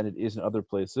different than it is in other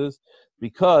places,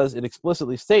 because it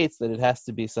explicitly states that it has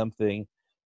to be something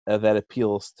that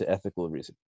appeals to ethical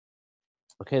reason.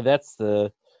 Okay, that's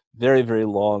the very, very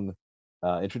long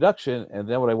introduction. And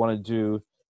then what I want to do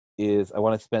is I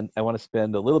want to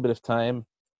spend a little bit of time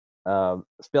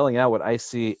spelling out what I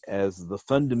see as the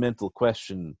fundamental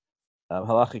question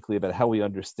halachically about how we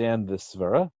understand this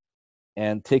svara,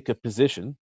 and take a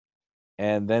position,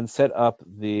 and then set up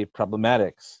the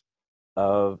problematics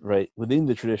of within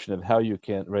the tradition of how you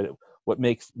can what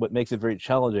makes it very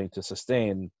challenging to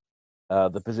sustain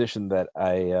the position that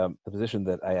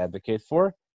I advocate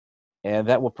for, and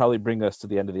that will probably bring us to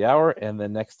the end of the hour. And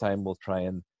then next time we'll try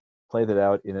and play that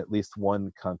out in at least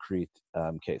one concrete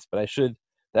case. But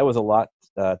that was a lot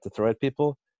to throw at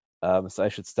people, so I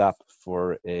should stop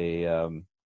for a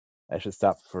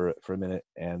minute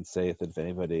and say that if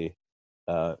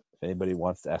anybody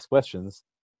wants to ask questions,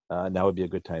 now would be a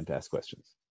good time to ask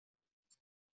questions.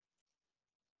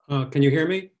 Can you hear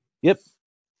me? Yep.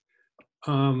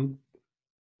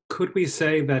 Could we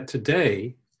say that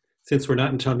today, since we're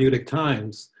not in Talmudic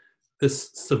times,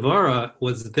 this Savara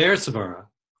was their Savara,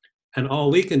 and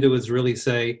all we can do is really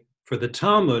say, for the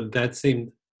Talmud, that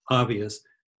seemed obvious.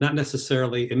 Not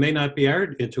necessarily, it may not be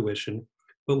our intuition,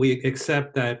 but we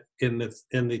accept that in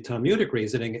the Talmudic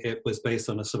reasoning, it was based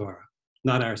on a Savara,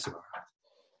 not our Savara.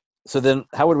 So then,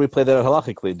 how would we play that out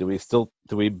halachically? Do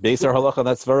we base our halach on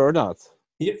that Savara or not?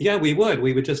 Yeah, we would.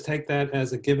 We would just take that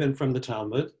as a given from the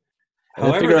Talmud.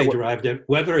 However they derived it,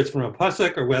 whether it's from a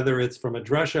pasuk or whether it's from a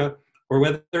drasha or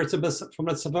whether it's from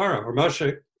a savara or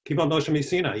Moshe, Kibal Moshe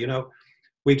Misina,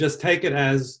 we just take it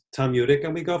as Talmudic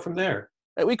and we go from there.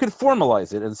 We could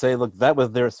formalize it and say, look, that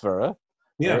was their svara.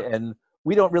 Yeah. Right? And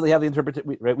we don't really have the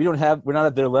interpretation, right? We're not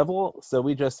at their level, so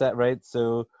we just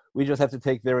so we just have to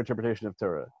take their interpretation of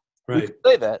Torah. Right. We could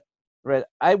say that, right?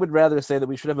 I would rather say that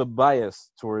we should have a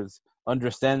bias towards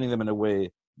understanding them in a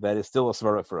way that is still a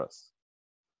svara for us.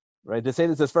 Right, to say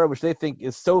this as far which they think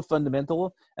is so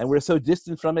fundamental, and we're so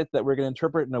distant from it that we're going to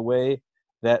interpret in a way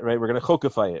that we're going to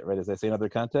chokify it, as I say in other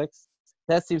contexts.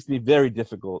 That seems to be very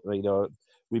difficult.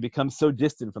 We become so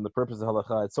distant from the purpose of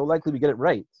halacha. It's so likely we get it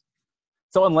right.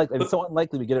 So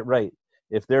unlikely we get it right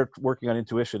if they're working on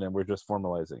intuition and we're just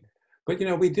formalizing. But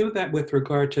we do that with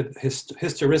regard to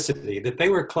historicity, that they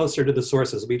were closer to the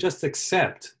sources. We just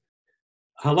accept.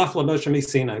 Halach Moshe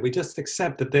Sinai. We just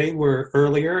accept that they were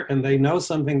earlier and they know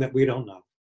something that we don't know.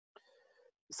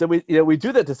 So we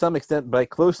do that to some extent by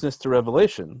closeness to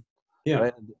revelation.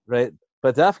 Yeah. Right.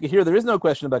 But Dafka here, there is no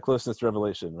question about closeness to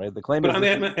revelation, right? The claim. But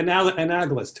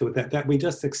analogous to it, that we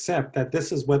just accept that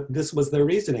this was their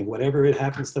reasoning, whatever it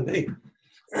happens to be.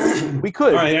 We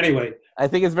could. All right. Anyway, I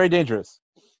think it's very dangerous.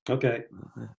 Okay.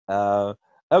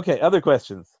 Okay. Other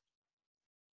questions.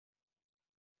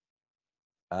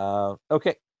 Okay,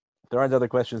 if there aren't other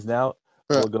questions now,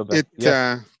 we'll go back.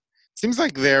 It seems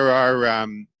like there are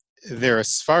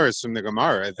svaras from the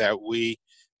Gemara that we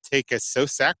take as so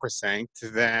sacrosanct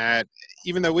that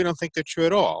even though we don't think they're true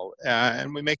at all,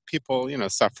 and we make people,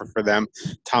 suffer for them,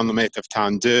 Talmud of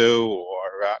Tandu,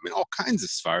 or all kinds of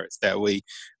svaras that we,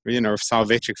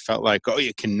 Soloveitchik felt like,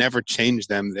 you can never change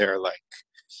them. They're like,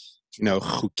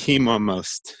 chukim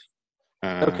almost.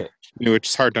 Okay. Which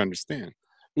is hard to understand.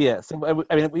 Yeah, so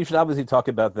we should obviously talk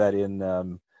about that in a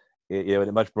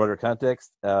much broader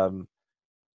context.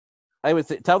 I would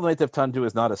say Talmud of Tandu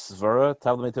is not a svara.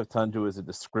 Talmud of Tandu is a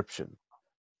description,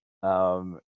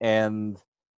 and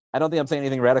I don't think I'm saying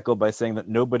anything radical by saying that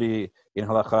nobody in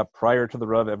halacha prior to the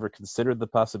Rav ever considered the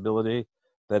possibility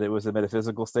that it was a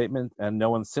metaphysical statement, and no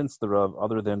one since the Rav,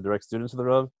 other than direct students of the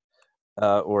Rav,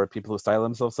 or people who style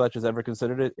themselves such as ever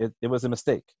considered it, it was a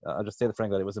mistake. I'll just say the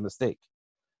frankly, it was a mistake.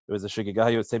 It was a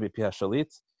shigigayu tsebi pia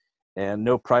shalit, and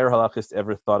no prior halachist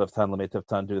ever thought of Tan Lametav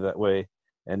Tan do that way,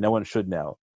 and no one should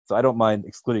now. So I don't mind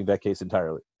excluding that case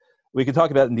entirely. We can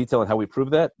talk about it in detail on how we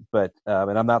prove that, but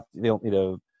and I'm not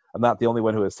I'm not the only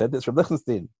one who has said this. From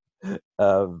Lichtenstein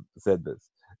said this,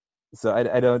 so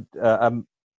I don't. I'm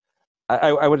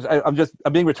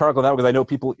being rhetorical now because I know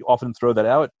people often throw that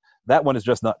out. That one is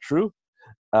just not true.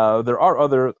 There are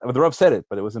other. The Rav said it,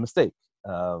 but it was a mistake.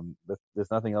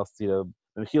 There's nothing else.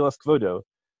 Mechilas Kvodo.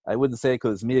 I wouldn't say it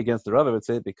because it's me against the Rav. I would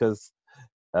say it because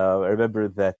I remember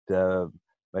that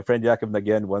my friend Yaakov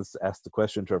Nagen once asked a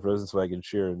question to Rav Rosenzweig in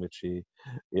Shir, in which he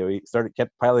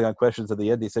kept piling on questions. At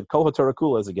the end, he said, "Kol HaTorah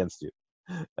Kula is against you."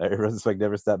 Rosenzweig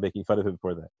never stopped making fun of him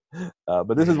for that.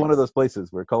 But this is one of those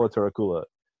places where Kol HaTorah Kula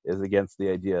is against the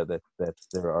idea that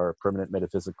there are permanent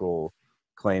metaphysical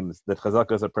claims, that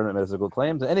Chazaka is a permanent metaphysical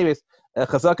claims. Anyways,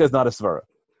 Chazaka is not a svara.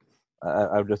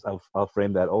 I'll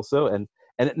frame that also, and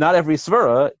not every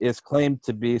svara is claimed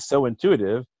to be so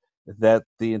intuitive that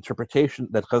the interpretation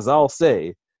that Chazal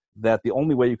say that the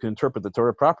only way you can interpret the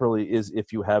Torah properly is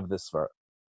if you have this svara.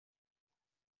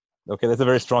 Okay, that's a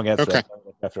very strong answer. Okay.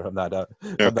 After I'm not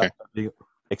being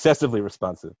excessively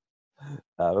responsive,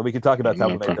 but we can talk about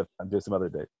Talmud and do some other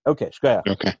day. Okay, shkoyach.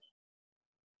 Okay.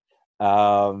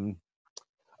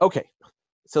 Okay,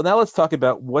 so now let's talk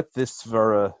about what this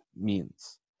svara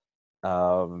means.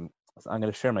 So I'm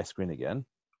going to share my screen again,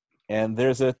 and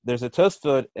there's a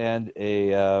Tosfot and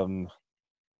there's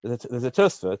a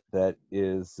Tosfot that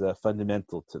is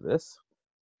fundamental to this.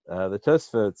 The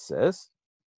Tosfot says,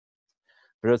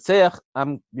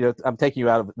 I'm taking you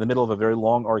out of the middle of a very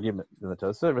long argument in the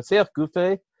Tosfot.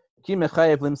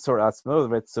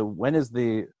 Right, so when is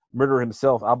the murderer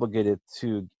himself obligated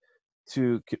to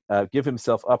give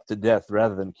himself up to death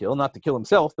rather than kill? Not to kill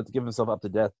himself, but to give himself up to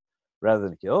death rather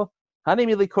than kill. That's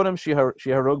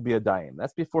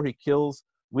before he kills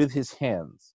with his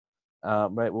hands.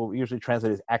 Right, we'll usually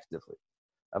translate as actively.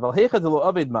 But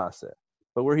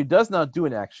where he does not do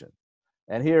an action,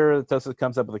 and here Tosfos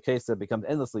comes up with a case that becomes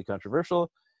endlessly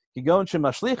controversial. Right,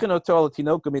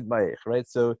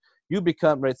 so you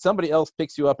become, right, somebody else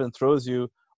picks you up and throws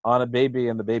you on a baby,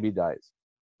 and the baby dies.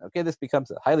 Okay, this becomes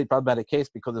a highly problematic case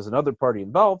because there's another party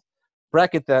involved.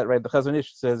 Bracket that, right? The Chazon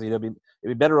Ish says, it'd be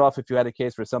better off if you had a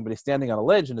case where somebody's standing on a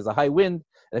ledge and there's a high wind,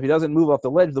 and if he doesn't move off the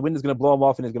ledge, the wind is going to blow him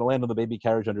off and he's going to land on the baby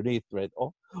carriage underneath, right?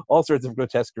 All sorts of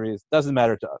grotesqueries. Doesn't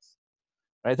matter to us,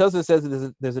 right? Tosfos says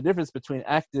that there's a difference between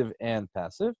active and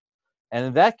passive, and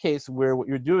in that case, where what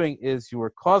you're doing is you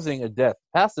are causing a death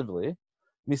passively,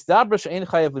 it seems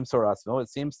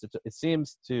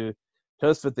to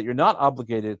Tosfot that you're not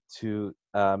obligated to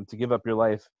give up your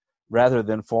life rather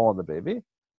than fall on the baby.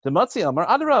 Dematzi Amar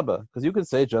Adarabba, because you could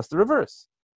say just the reverse.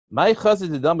 Who says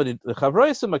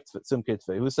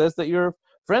that your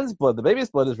friend's blood, the baby's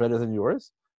blood, is redder than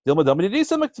yours?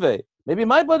 Maybe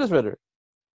my blood is redder.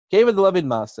 All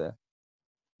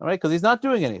right, because he's not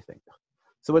doing anything.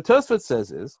 So what Tosfot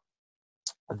says is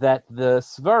that the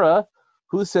svara,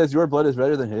 who says your blood is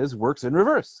redder than his, works in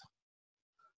reverse.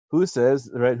 Who says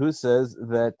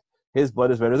that his blood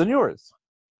is redder than yours?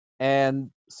 And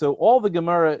so all the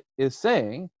Gemara is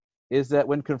saying is that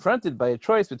when confronted by a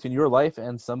choice between your life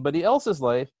and somebody else's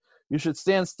life, you should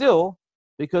stand still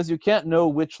because you can't know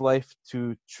which life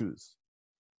to choose.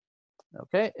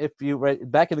 Okay, if you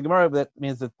write back in the Gemara, that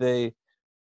means that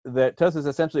Tosfos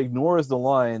essentially ignores the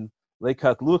line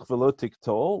 "Lekatluch v'lo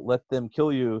tiktol," let them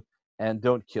kill you and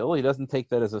don't kill. He doesn't take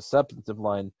that as a substantive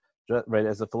line, right,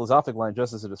 as a philosophic line,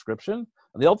 just as a description.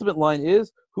 And the ultimate line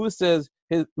is, who says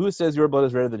your blood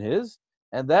is redder than his?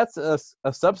 And that's a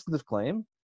substantive claim,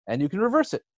 and you can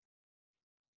reverse it.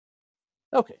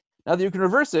 Okay, now that you can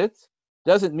reverse it,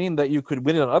 doesn't mean that you could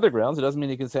win it on other grounds. It doesn't mean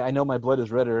you can say, I know my blood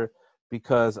is redder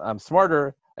because I'm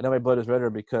smarter. I know my blood is redder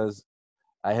because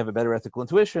I have a better ethical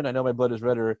intuition. I know my blood is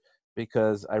redder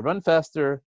because I run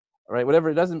faster, right?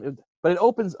 Whatever, it doesn't, but it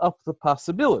opens up the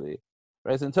possibility,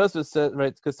 right? And Tosfos says,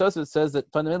 right, because Tosfos says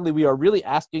that fundamentally we are really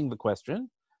asking the question,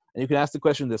 and you can ask the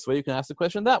question this way, you can ask the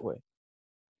question that way.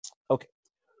 Okay.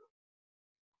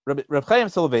 Reb Chaim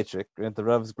Soloveitchik, the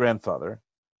Rav's grandfather,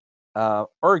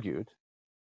 argued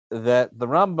that the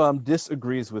Rambam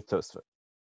disagrees with Tosfot,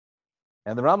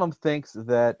 and the Rambam thinks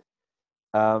that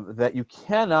you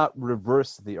cannot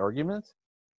reverse the argument,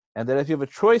 and that if you have a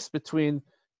choice between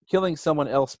killing someone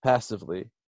else passively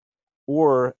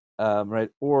or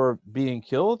being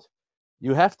killed,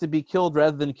 you have to be killed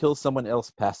rather than kill someone else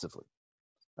passively.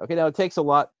 Okay, now it takes a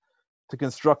lot to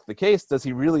construct the case. Does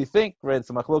he really think, right, it's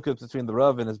a machloket between the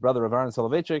Rav and his brother Rav Aaron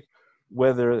Soloveitchik,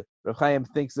 whether Rav Chaim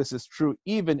thinks this is true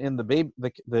even in the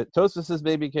Tosfos's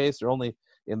baby case, or only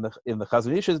in the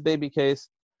Chazon Ish's baby case.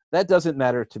 That doesn't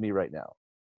matter to me right now,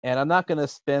 and I'm not going to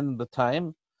spend the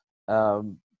time,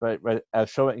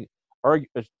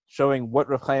 showing what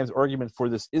Rav Chaim's argument for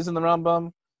this is in the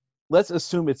Rambam. Let's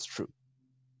assume it's true.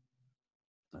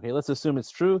 Okay, let's assume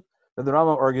it's true that the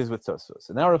Rambam argues with Tosfos.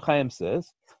 And now Rav Chaim says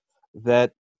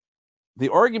that the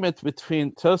argument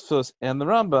between Tosfos and the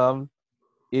Rambam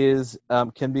is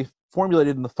can be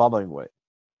formulated in the following way.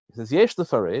 He says, Yesh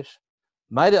lefaresh,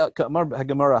 Maida Kamar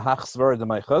Hagemara Hachsvar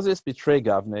Demaichazis Betray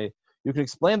Gavne. You can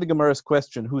explain the Gemara's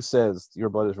question, who says your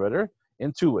blood is redder,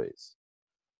 in two ways.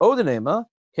 Odenema,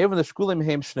 Kevin the Shkulim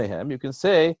Heim Shnehem, you can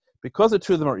say, because the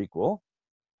two of them are equal,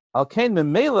 Al Kain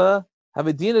Memela have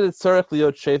a dina that tzarech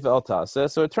liot sheva al tasa.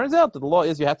 So it turns out that the law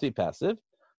is you have to be passive.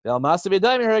 And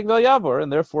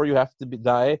therefore you have to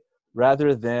die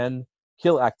rather than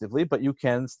kill actively, but you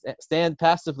can stand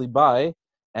passively by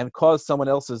and cause someone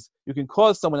else's. You can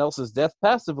cause someone else's death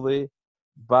passively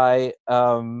by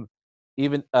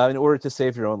even in order to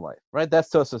save your own life. Right? That's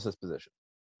Tosfos' position.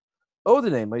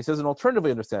 Odenema, he says an alternative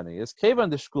understanding is kevan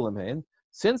deshkulim hein.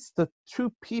 Since the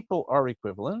two people are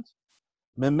equivalent,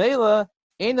 memela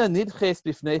ena nidches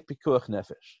bifnei pikuach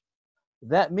nefesh.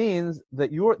 That means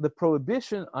that the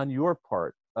prohibition on your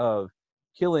part of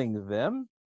killing them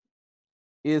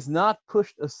is not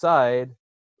pushed aside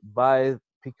by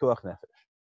pikuach nefesh.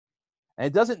 And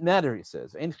it doesn't matter, he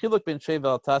says. Ein chiluk ben sheva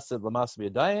al tased lamas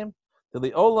b'yadayim,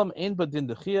 deli olam ein badin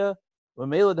dechia,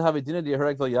 v'meila dehavidina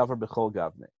dihareg vel yavar b'chol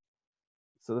gavne.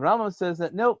 So the Rambam says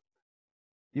that no,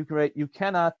 you can't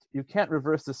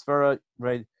reverse the svara,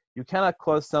 right? You cannot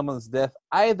cause someone's death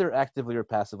either actively or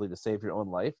passively to save your own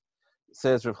life,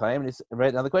 says Rav Chaim.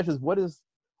 Right now, the question is,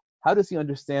 how does he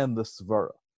understand the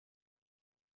svara?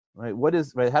 Right?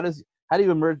 How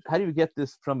do you get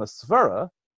this from a svara?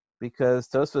 Because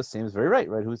Tosfos seems very right.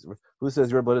 Who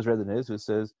says your blood is redder than his? Who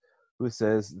says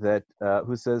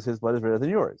his blood is redder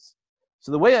than yours?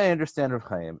 So the way I understand Rav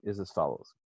Chaim is as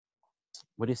follows.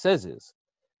 What he says is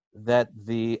that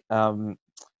we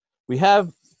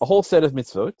have a whole set of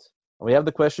mitzvot, and we have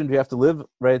the question: do you have to live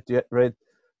right? Do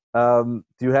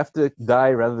you have to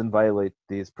die rather than violate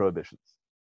these prohibitions?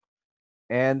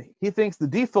 And he thinks the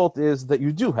default is that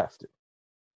you do have to.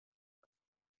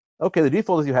 Okay, the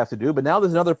default is you have to do, but now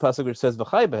there's another pasuk which says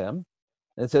v'chai b'hem,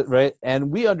 and it says right,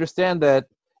 and we understand that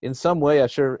in some way.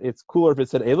 Asher, it's cooler if it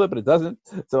said Eila, but it doesn't.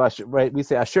 So we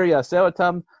say Asher Yaseh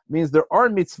Otam means there are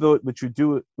mitzvot which you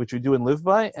do and live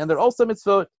by, and there are also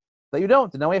mitzvot that you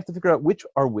don't. And now we have to figure out which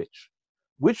are which.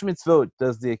 Which mitzvot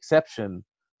does the exception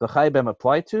the Chai Bem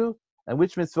apply to, and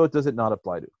which mitzvot does it not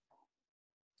apply to?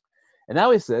 And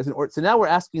now he says, so now we're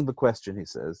asking the question, he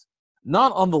says,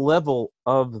 not on the level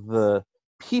of the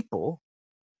people,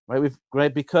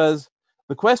 right? Because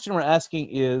the question we're asking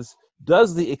is,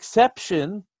 does the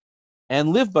exception and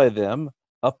live by them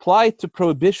apply to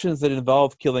prohibitions that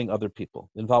involve killing other people,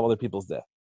 involve other people's death?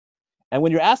 And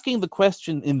when you're asking the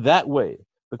question in that way,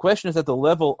 the question is at the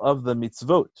level of the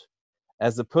mitzvot,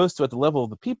 as opposed to at the level of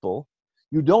the people,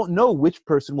 you don't know which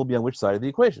person will be on which side of the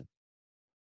equation.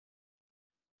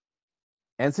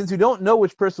 And since you don't know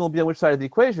which person will be on which side of the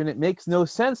equation, it makes no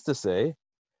sense to say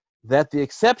that the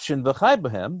exception, v'chai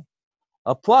b'hem,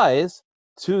 applies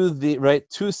to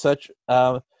such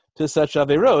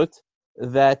averot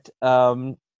that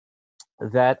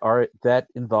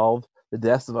involve the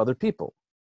deaths of other people.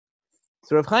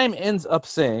 So Rav Chaim ends up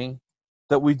saying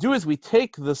that we do is we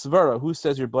take the svara, who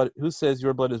says your blood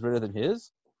is redder than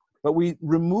his, but we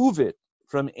remove it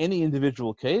from any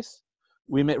individual case.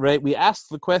 We ask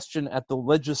the question at the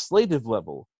legislative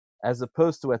level as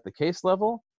opposed to at the case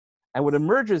level, and what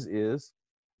emerges is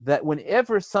that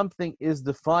whenever something is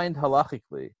defined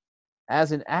halachically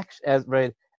as an act,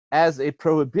 as a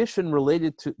prohibition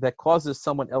related to that causes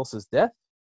someone else's death,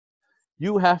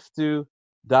 you have to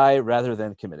die rather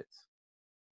than commit it.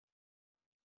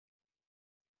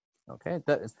 Okay,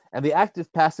 and the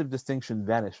active-passive distinction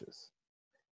vanishes,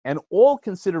 and all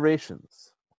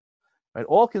considerations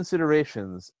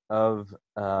of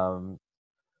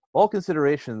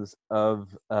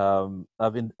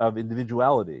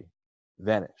individuality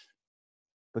vanish.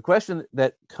 The question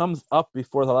that comes up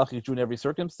before the halachic Jew in every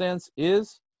circumstance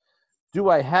is, do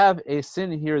I have a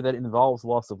sin here that involves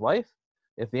loss of life?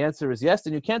 If the answer is yes,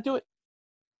 then you can't do it.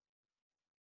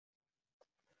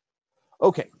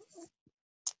 Okay.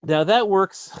 Now that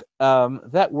works on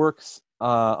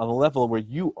a level where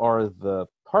you are the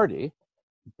party,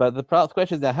 but the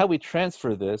question is now how we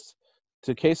transfer this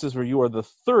to cases where you are the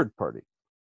third party.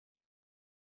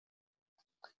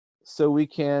 so we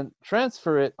can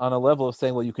transfer it on a level of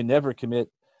saying, well, you can never commit,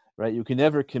 right? You can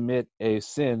never commit a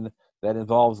sin that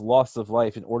involves loss of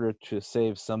life in order to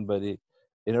save somebody,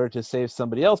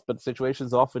 else. But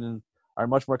situations often are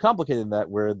much more complicated than that,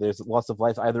 where there's loss of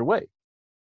life either way.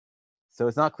 So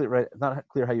it's not clear, right? It's not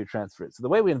clear how you transfer it. So the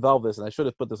way we involve this, and I should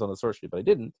have put this on the source sheet, but I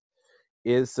didn't,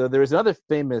 is so there is another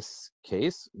famous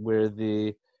case where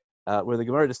the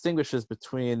Gemara distinguishes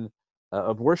between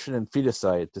abortion and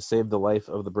feticide to save the life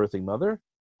of the birthing mother,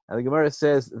 and the Gemara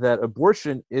says that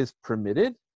abortion is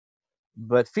permitted,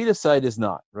 but feticide is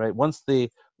not. Right? Once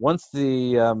the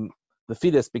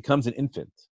fetus becomes an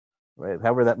infant, right?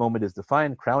 However that moment is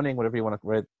defined, crowning, whatever you want to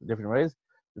write, different ways.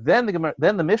 Then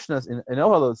the Mishnah in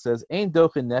Ohalot says, "Ein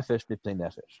dochin nefesh mipnei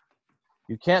nefesh."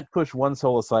 You can't push one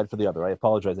soul aside for the other. I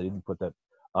apologize, I didn't put that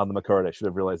on the Makar. I should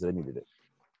have realized that I needed it.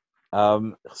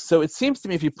 So it seems to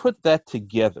me, if you put that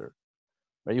together,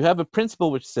 right, you have a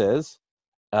principle which says,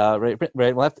 right,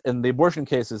 left, and the abortion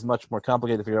case is much more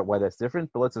complicated to figure out why that's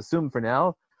different. But let's assume for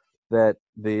now that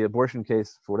the abortion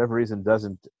case, for whatever reason,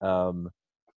 doesn't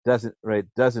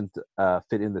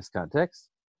fit in this context.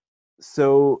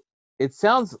 So it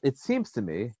seems to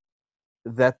me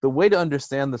that the way to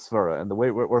understand the Svara, and the way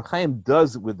what Chaim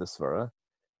does with the Svara,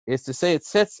 is to say it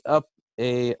sets up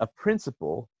a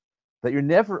principle that you're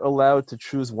never allowed to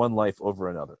choose one life over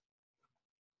another.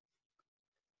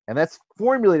 And that's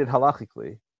formulated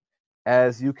halachically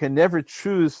as you can never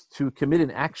choose to commit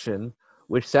an action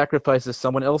which sacrifices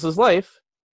someone else's life,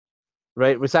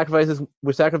 right? Which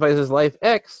sacrifices life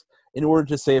X in order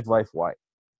to save life Y.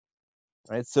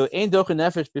 Right? So ein dochin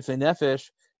nefesh b'fnei nefesh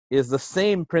is the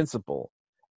same principle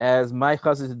as my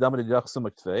chazis dama d'dach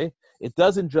sumak tvei. It's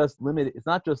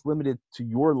not just limited to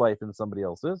your life and somebody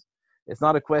else's. It's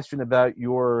not a question about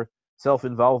your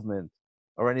self-involvement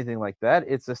or anything like that.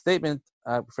 It's a statement,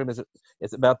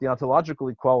 it's about the ontological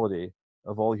equality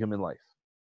of all human life.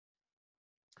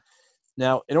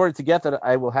 Now, in order to get that,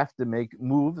 I will have to make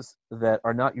moves that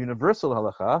are not universal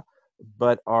halacha,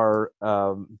 but are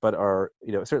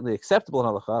certainly acceptable in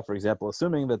halacha. For example,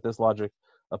 assuming that this logic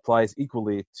applies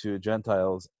equally to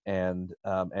Gentiles and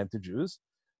to Jews,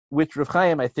 which Rav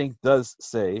Chaim, I think, does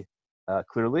say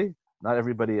clearly. Not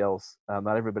everybody else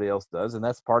does, and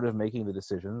that's part of making the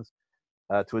decisions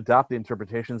to adopt the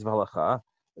interpretations of halacha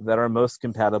that are most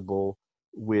compatible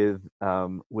with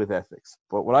ethics.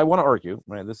 But what I want to argue,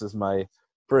 right, this is my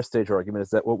first stage argument, is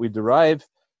that what we derive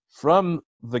from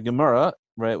the Gemara,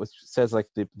 right, which says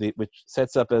which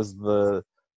sets up as the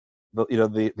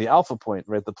alpha point,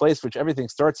 right, the place which everything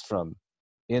starts from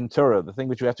in Torah, the thing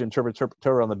which you have to interpret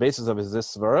Torah on the basis of is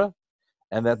this svara,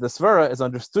 and that the svara is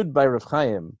understood by Rav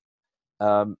Chaim,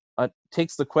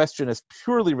 takes the question as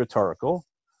purely rhetorical.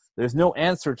 There's no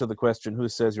answer to the question who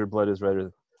says your blood is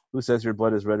redder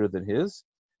than his,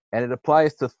 and it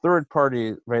applies to third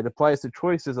party, right? It applies to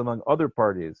choices among other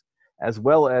parties as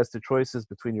well as to choices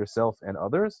between yourself and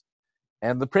others.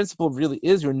 And the principle really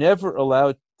is you're never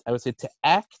allowed, I would say, to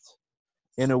act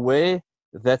in a way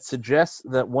that suggests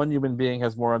that one human being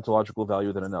has more ontological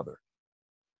value than another.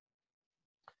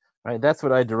 Right? That's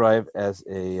what I derive as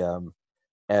the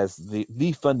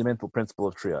fundamental principle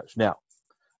of triage. Now,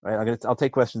 right, I'll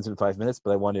take questions in 5 minutes,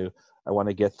 but I want to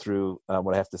get through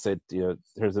what I have to say.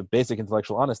 There's a basic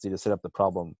intellectual honesty to set up the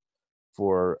problem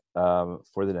for the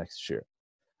next year.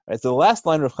 Right, so the last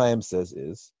line Rav Chaim says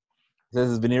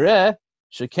 "V'nireh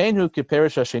shekenu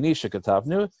kiperish hasheni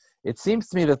shekatavnu." It seems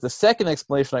to me that the second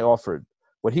explanation I offered,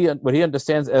 what he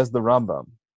understands as the Rambam,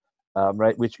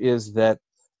 right, which is that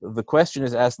the question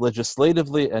is asked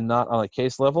legislatively and not on a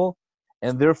case level,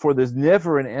 and therefore there's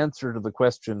never an answer to the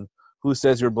question who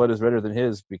says your blood is redder than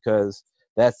his, because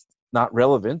that's not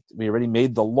relevant. We already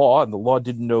made the law, and the law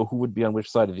didn't know who would be on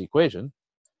which side of the equation.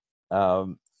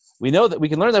 We know that we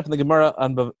can learn that from the Gemara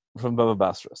from Bava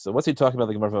Basra. So what's he talking about,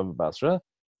 the Gemara from Bava Basra?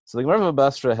 So the Gemara from Bava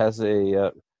Basra has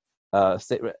a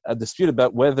dispute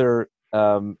about whether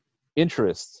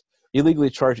illegally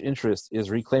charged interest is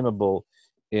reclaimable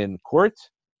in court.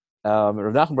 Rav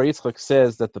Nachman Bar Yitzchak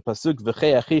says that the pasuk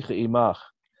 "V'chei achicha imach"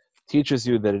 teaches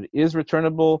you that it is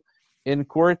returnable in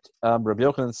court. Rabbi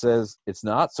Yochanan says it's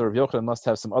not, so Rabbi Yochanan must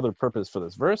have some other purpose for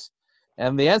this verse.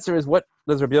 And the answer is, what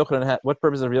purpose does Rabbi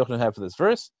Yochanan have for this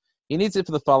verse? He needs it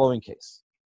for the following case.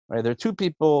 Right? There are two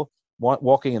people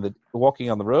walking on the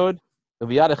road.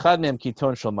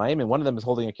 And one of them is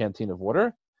holding a canteen of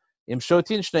water. If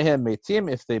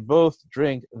they both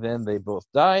drink, then they both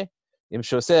die. If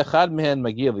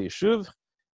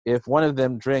one of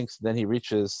them drinks, then he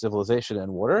reaches civilization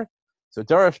and water. So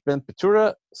Darash ben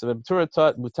Petura,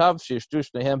 taught Mutav sheishtu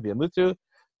shnehem v'yamutu.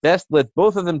 Best let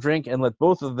both of them drink and let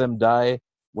both of them die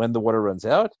when the water runs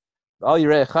out.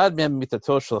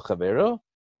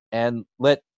 And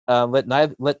let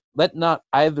not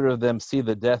either of them see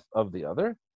the death of the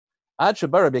other. Until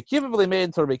Rabbi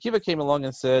Akiva came along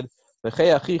and said,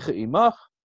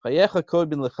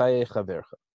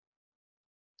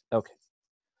 okay.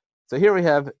 So here we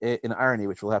have an irony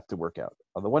which we'll have to work out.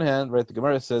 On the one hand, right, the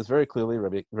Gemara says very clearly,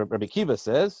 Rabbi Akiva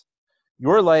says,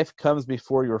 your life comes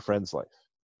before your friend's life.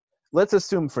 Let's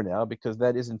assume for now, because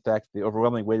that is in fact the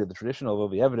overwhelming weight of the tradition, although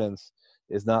the evidence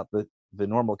is not the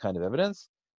normal kind of evidence.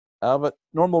 But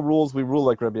normal rules, we rule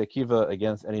like Rabbi Akiva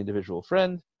against any individual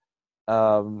friend.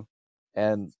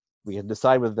 And we can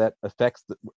decide whether that affects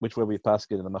which way we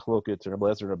paskin in the machloket to Rabbi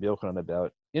Eliezer and Rabbi Yochanan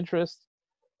about interest.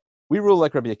 We rule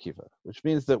like Rabbi Akiva, which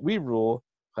means that we rule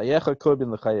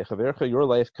your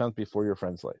life comes before your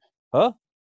friend's life. Huh?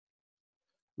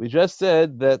 We just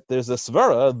said that there's a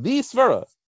svara, the svara,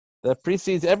 that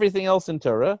precedes everything else in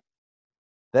Torah,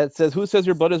 that says who says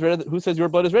your blood is redder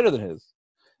than his.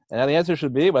 And now the answer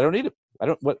should be, well, I don't need it.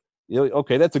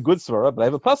 Okay, that's a good svara, but I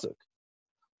have a pasuk.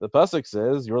 The pasuk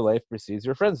says your life precedes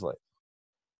your friend's life.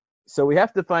 So we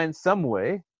have to find some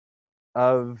way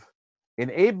of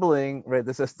enabling, right,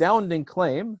 this astounding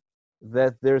claim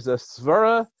that there's a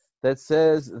svara that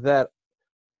says that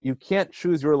you can't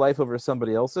choose your life over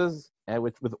somebody else's,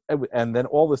 and then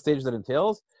all the stages that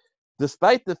entails,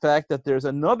 despite the fact that there's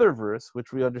another verse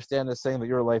which we understand as saying that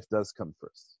your life does come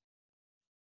first.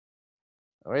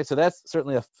 All right, so that's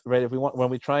certainly right. If we want,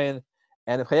 when we try and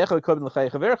if so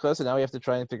now we have to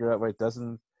try and figure out, right,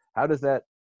 how does that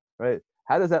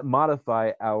modify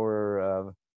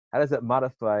our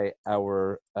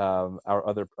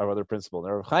other principle?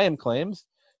 Now, Rav Chaim claims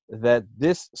that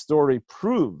this story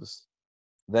proves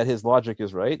that his logic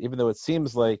is right, even though it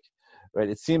seems like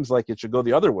it should go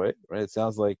the other way, right? It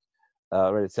sounds like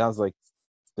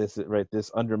this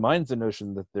undermines the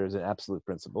notion that there's an absolute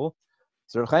principle.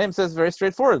 So Rav Chaim says very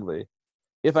straightforwardly,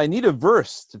 if I need a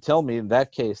verse to tell me in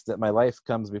that case that my life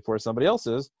comes before somebody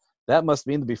else's, that must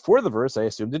mean that before the verse I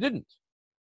assumed it didn't.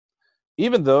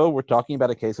 Even though we're talking about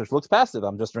a case which looks passive,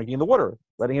 I'm just drinking the water,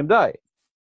 letting him die.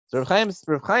 So Rav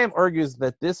Chaim argues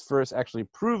that this verse actually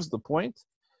proves the point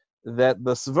that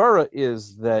the svara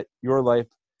is that your life,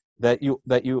 that you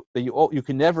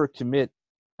can never commit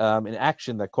an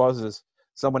action that causes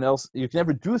someone else. You can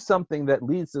never do something that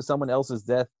leads to someone else's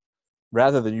death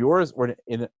rather than yours, or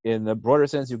in a broader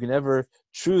sense, you can never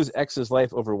choose X's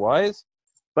life over Y's.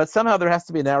 But somehow there has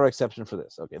to be a narrow exception for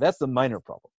this. Okay, that's the minor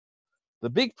problem. The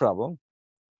big problem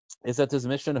is that there's a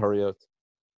Mishnah Hariot.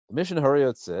 The Mishnah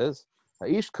Hariot says,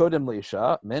 "Ha'ish kodem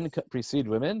leisha," men precede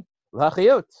women,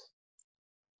 l'hachayot,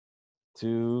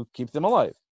 to keep them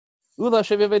alive, ula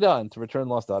shevevedan, to return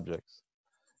lost objects,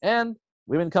 and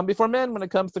women come before men when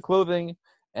it comes to clothing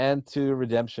and to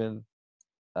redemption.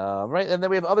 Right, and then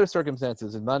we have other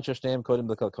circumstances in man shashneim kodem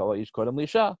lekalkala, ish kodem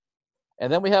leisha,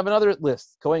 and then we have another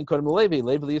list: Kohen kodem levi,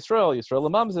 levi Yisrael, Yisrael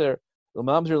lemamzer,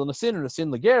 lemamzer lenasin, nasin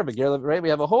leger, beger. Right, we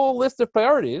have a whole list of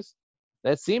priorities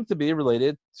that seem to be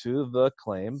related to the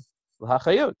claim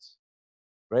l'hachayot,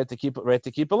 right,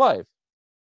 to keep alive.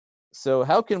 So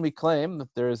how can we claim that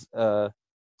there's a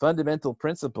fundamental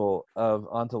principle of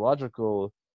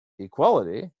ontological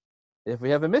equality if we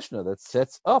have a Mishnah that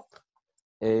sets up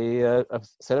a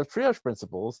set of triage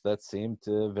principles that seem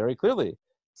to very clearly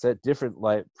set different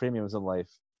premiums in life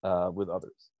with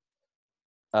others?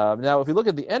 Now, if we look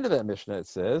at the end of that Mishnah, it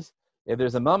says, if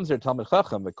there's a mamzer Talmid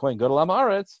Chacham, the Kohen Gadol Am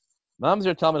Haaretz,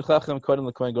 mamzer Talmid Chacham, Kodem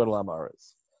the Kohen Gadol Am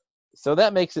Haaretz. So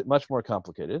that makes it much more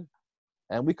complicated.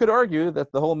 And we could argue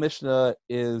that the whole Mishnah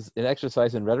is an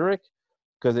exercise in rhetoric,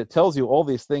 because it tells you all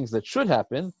these things that should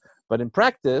happen, but in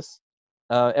practice,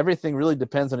 everything really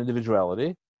depends on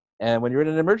individuality. And when you're in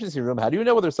an emergency room, how do you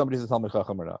know whether somebody's a Talmid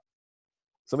Chacham or not?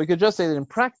 So we could just say that in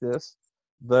practice,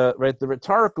 the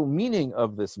rhetorical meaning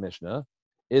of this Mishnah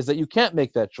is that you can't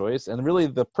make that choice, and really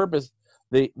the purpose,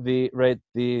 the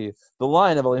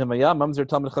line of Alihim Mamzer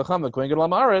Talmid Chacham, the Kohen Gadol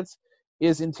Am Haaretz,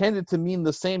 is intended to mean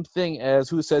the same thing as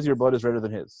who says your blood is redder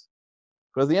than his.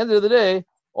 Because at the end of the day,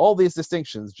 all these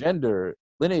distinctions, gender,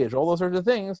 lineage, all those sorts of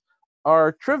things,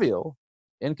 are trivial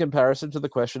in comparison to the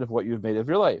question of what you've made of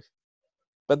your life.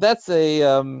 But that's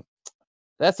a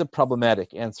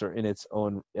problematic answer in its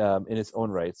own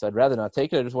right. So I'd rather not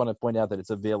take it. I just want to point out that it's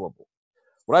available.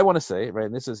 What I want to say, right,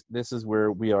 and this is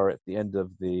where we are at the end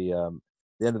of the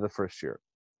first year,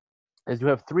 is you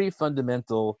have three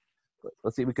fundamental.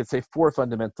 Let's see, we could say four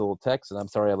fundamental texts, and I'm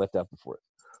sorry I left out the fourth.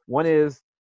 One is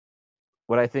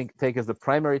what I take as the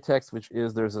primary text, which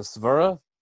is there's a svara,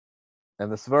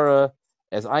 and the svara,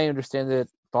 as I understand it,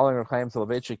 following Rav Chaim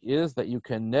Soloveitchik, is that you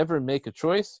can never make a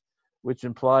choice which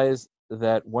implies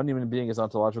that one human being is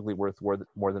ontologically worth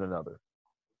more than another.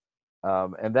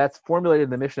 And that's formulated in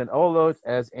the Mishnah in Olot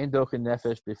as Ein Dochin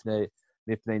Nefesh Bifnei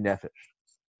Nefesh.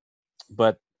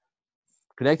 But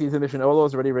connecting to the Mishnah in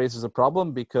Olot already raises a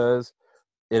problem because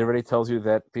it already tells you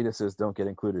that fetuses don't get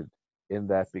included in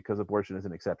that because abortion is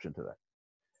an exception to that.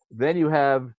 Then you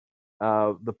have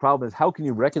the problem is how can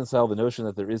you reconcile the notion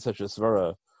that there is such a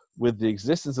svara with the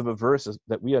existence of a verse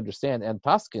that we understand and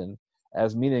paskin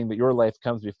as meaning that your life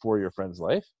comes before your friend's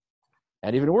life?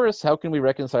 And even worse, how can we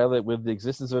reconcile it with the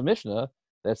existence of a Mishnah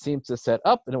that seems to set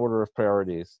up an order of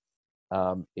priorities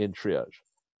in triage?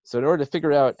 So in order to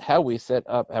figure out how we set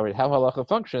up, how halacha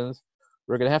functions,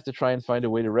 we're going to have to try and find a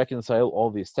way to reconcile all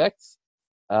these texts.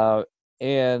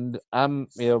 And I'm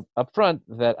upfront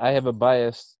that I have a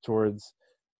bias towards,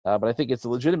 but I think it's a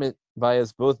legitimate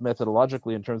bias both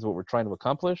methodologically in terms of what we're trying to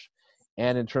accomplish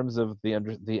and in terms of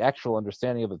the actual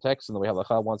understanding of the text and the way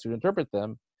halacha wants you to interpret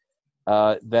them.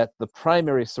 That the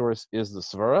primary source is the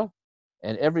svara,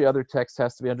 and every other text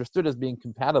has to be understood as being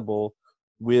compatible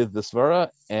with the svara.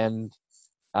 And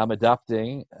I'm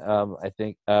adopting, I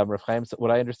think, Rav Chaim,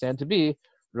 what I understand to be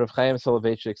Rav Chaim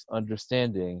Soloveitchik's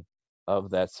understanding of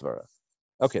that svara.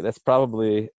 Okay, that's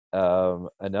probably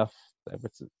enough.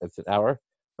 It's an hour,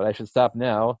 but I should stop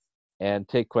now and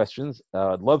take questions.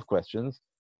 I'd love questions,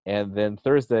 and then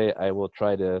Thursday I will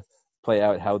try to play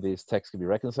out how these texts can be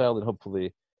reconciled, and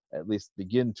hopefully at least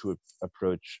begin to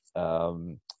approach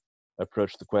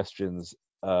the questions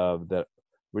that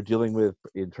we're dealing with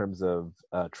in terms of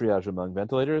triage among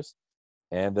ventilators,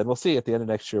 and then we'll see at the end of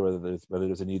next year whether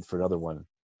there's a need for another one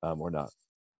or not.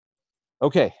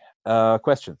 Okay,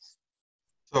 questions.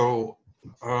 So,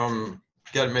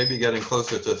 maybe getting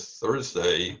closer to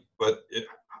Thursday, but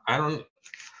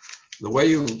the way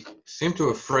you seem to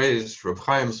have phrased Reb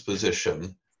Chaim's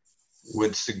position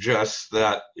would suggest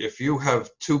that if you have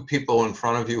two people in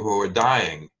front of you who are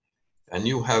dying and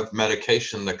you have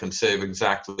medication that can save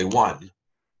exactly one,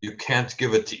 you can't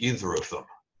give it to either of them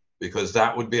because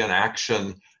that would be an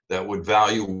action that would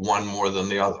value one more than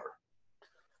the other.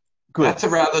 Good. That's a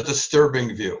rather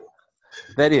disturbing view.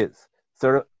 That is.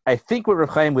 So I think what Reb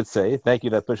Chaim would say, thank you,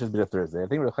 that pushes me to Thursday, I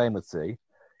think what Reb Chaim would say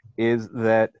is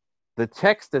that the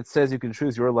text that says you can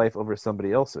choose your life over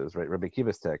somebody else's, right, Rabbi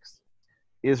Akiva's text,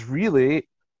 is really,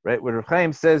 right, what Reb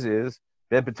Chaim says is,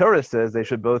 Ben Torah says they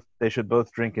should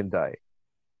both drink and die.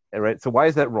 Right? So why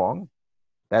is that wrong?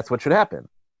 That's what should happen.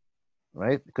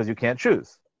 Right? Because you can't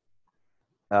choose.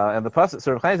 And the pasuk,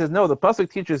 so Reb Chaim says, no, the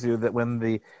pasuk teaches you that when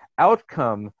the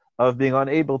outcome of being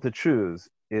unable to choose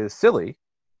is silly,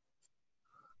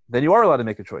 then you are allowed to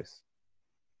make a choice.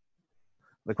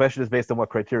 The question is based on what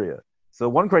criteria. So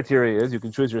one criteria is you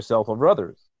can choose yourself over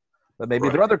others, but maybe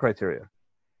there are other criteria.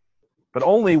 But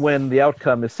only when the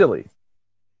outcome is silly.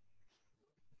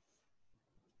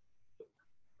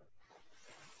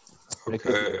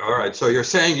 Okay, all right. So you're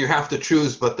saying you have to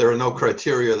choose, but there are no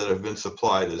criteria that have been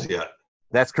supplied as yet.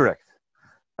 That's correct.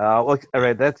 All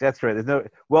right, that's right. There's no.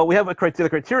 Well, we have a criteria. The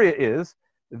criteria is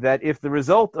that if the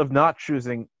result of not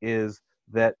choosing is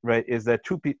that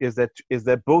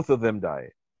both of them die,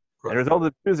 and the result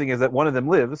of choosing is that one of them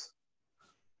lives.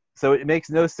 So it makes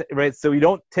no sense, right? So you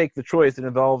don't take the choice that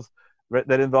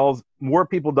involves more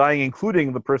people dying,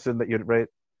 including the person that you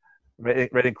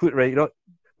you don't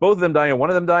both of them dying or one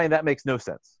of them dying. That makes no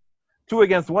sense. Two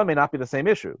against one may not be the same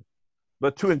issue,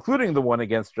 but two including the one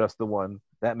against just the one,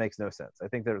 that makes no sense. I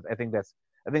think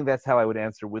that's how I would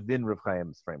answer within Reb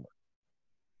Chaim's framework.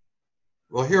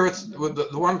 Well, here it's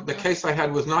the case I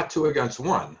had was not two against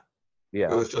one.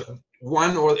 Yeah, it was just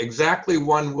one or exactly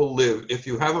one will live if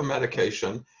you have a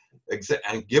medication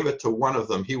and give it to one of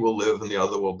them, he will live and the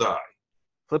other will die.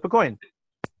 Flip a coin.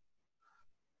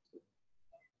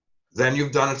 Then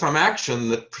you've done some action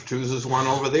that chooses one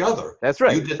over the other. That's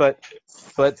right.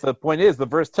 But the point is, the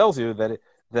verse tells you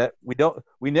that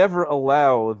we never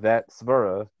allow that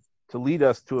svara to lead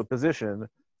us to a position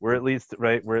where it leads to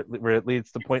where it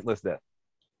leads to pointless death.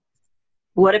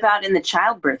 What about in the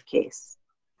childbirth case?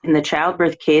 In the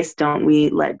childbirth case, don't we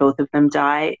let both of them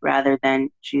die rather than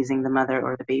choosing the mother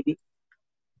or the baby?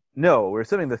 No, we're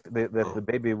assuming that the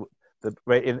baby,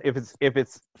 if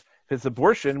it's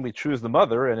abortion, we choose the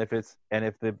mother, and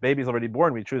if the baby's already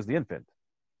born, we choose the infant.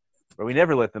 But we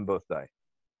never let them both die.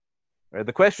 Right?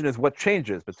 The question is what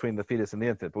changes between the fetus and the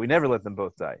infant, but we never let them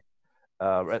both die.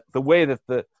 The way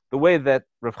that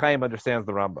Rav Chaim understands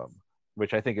the Rambam,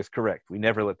 which I think is correct, we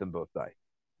never let them both die.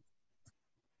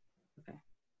 Okay.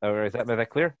 Is that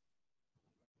clear?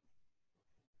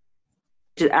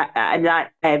 I'm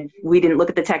not. We didn't look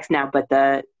at the text now, but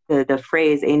the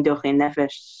phrase "Ein Dochin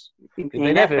Nefesh."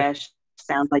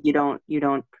 sounds like you don't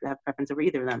have preference over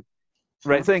either of them.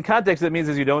 Right. So in context, it means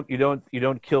is you don't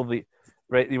kill the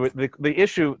right. The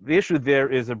issue there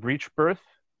is a breech birth,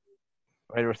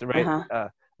 right? Right.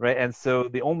 Right. And so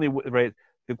the only right.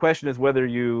 The question is whether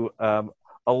you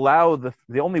allow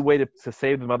the only way to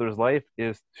save the mother's life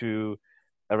is to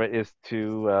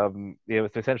to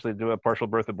essentially do a partial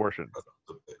birth abortion,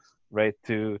 right?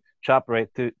 To chop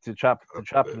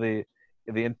the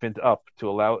infant up to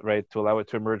allow it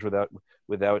to emerge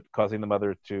without causing the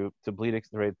mother to bleed,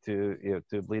 right? To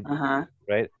bleed,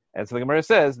 right? And so the Gemara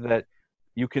says that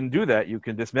you can do that. You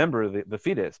can dismember the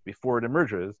fetus before it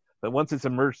emerges, but once it's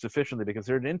emerged sufficiently to be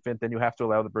considered an infant, then you have to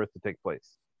allow the birth to take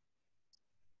place.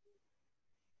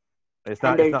 There's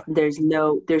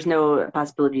no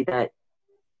possibility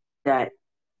that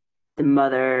the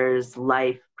mother's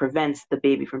life prevents the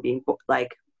baby from being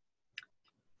like.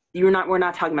 We're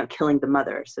not talking about killing the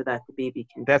mother so that the baby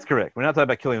can. That's correct. We're not talking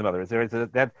about killing the mother.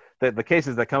 The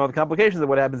cases that come up with complications of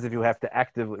what happens if you have to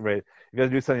actively, right? You got to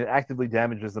do something that actively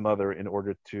damages the mother in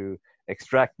order to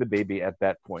extract the baby at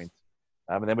that point.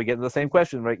 And then we get to the same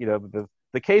question, right?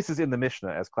 The cases in the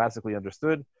Mishnah, as classically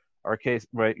understood, are case,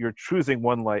 right? You're choosing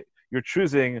You're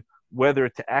choosing whether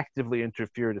to actively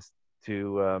interfere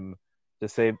to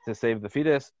save the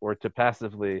fetus or to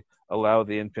passively allow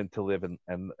the infant to live and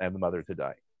the mother to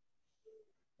die.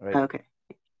 Right.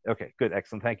 Okay. Good.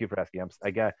 Excellent. Thank you for asking.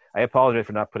 I apologize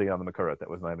for not putting it on the Makorot. That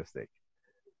was my mistake.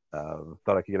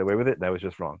 Thought I could get away with it. That was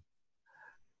just wrong.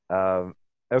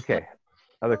 Okay.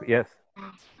 Yes.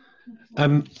 I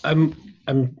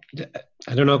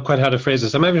don't know quite how to phrase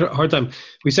this. I'm having a hard time.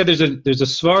 We said there's a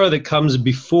svara that comes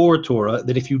before Torah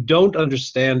that if you don't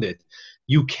understand it,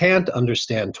 you can't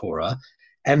understand Torah,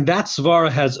 and that svara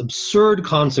has absurd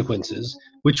consequences,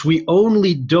 which we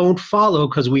only don't follow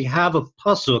because we have a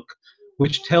pasuk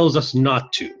which tells us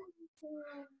not to.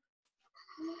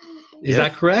 Is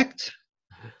that correct?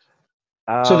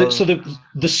 So the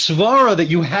svara that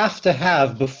you have to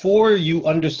have before you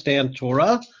understand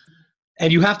Torah,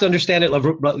 and you have to understand it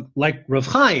like Rav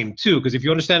Chaim too, because if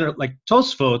you understand it like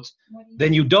Tosfot,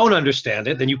 then you don't understand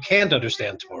it, then you can't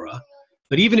understand Torah.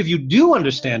 But even if you do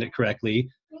understand it correctly,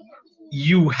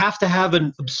 you have to have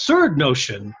an absurd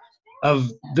notion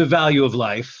of the value of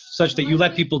life, such that you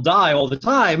let people die all the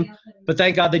time, but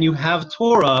thank God then you have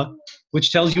Torah,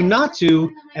 which tells you not to,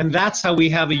 and that's how we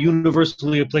have a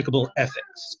universally applicable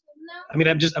ethics. I mean,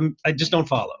 I just don't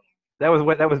follow. That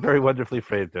was very wonderfully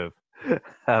phrased, Dov.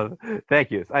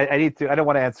 Thank you. I need to. I don't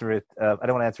want to answer it. I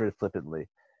don't want to answer it flippantly.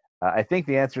 I think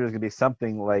the answer is going to be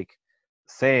something like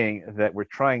saying that we're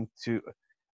trying to.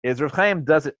 Rav Chaim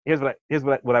doesn't. Here's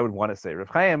what I would want to say. Rav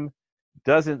Chaim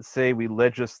doesn't say we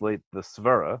legislate the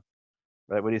svara,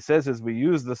 right? What he says is we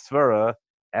use the svara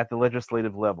at the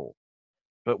legislative level.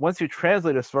 But once you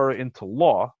translate a svara into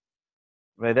law,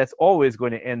 right, that's always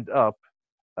going to end up.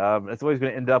 It's always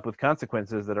going to end up with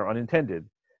consequences that are unintended.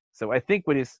 So I think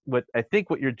what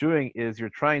you're doing is you're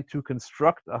trying to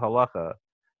construct a halacha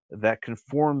that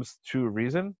conforms to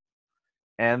reason,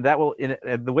 and that will.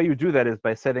 And the way you do that is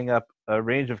by setting up a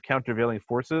range of countervailing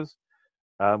forces,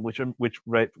 which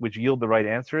yield the right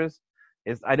answers.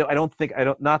 Not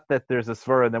that there's a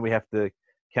svara and then we have to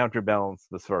counterbalance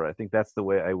the svara. I think that's the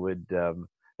way I would.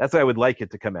 That's the way I would like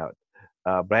it to come out.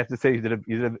 But I have to say you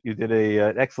did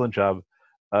an excellent job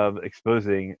of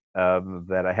exposing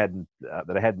that I hadn't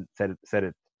set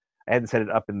it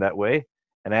up in that way,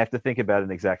 and I have to think about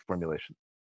an exact formulation.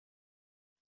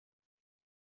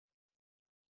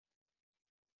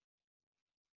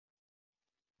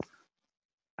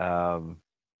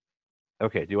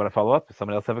 Okay, do you want to follow up? Does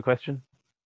someone else have a question?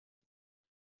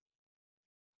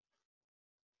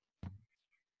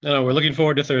 No, we're looking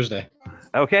forward to Thursday.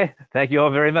 Okay, thank you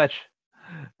all very much.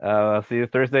 I'll see you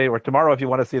Thursday or tomorrow if you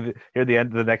want to hear the end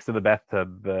of the next of the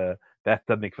bathtub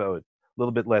mikvot. A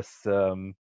little bit less,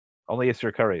 only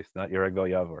Yisur Kares, not your Ego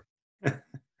Yavor.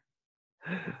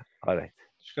 All right.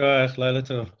 Shkoyach, Laila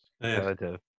Tov. Laila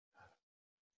Tov.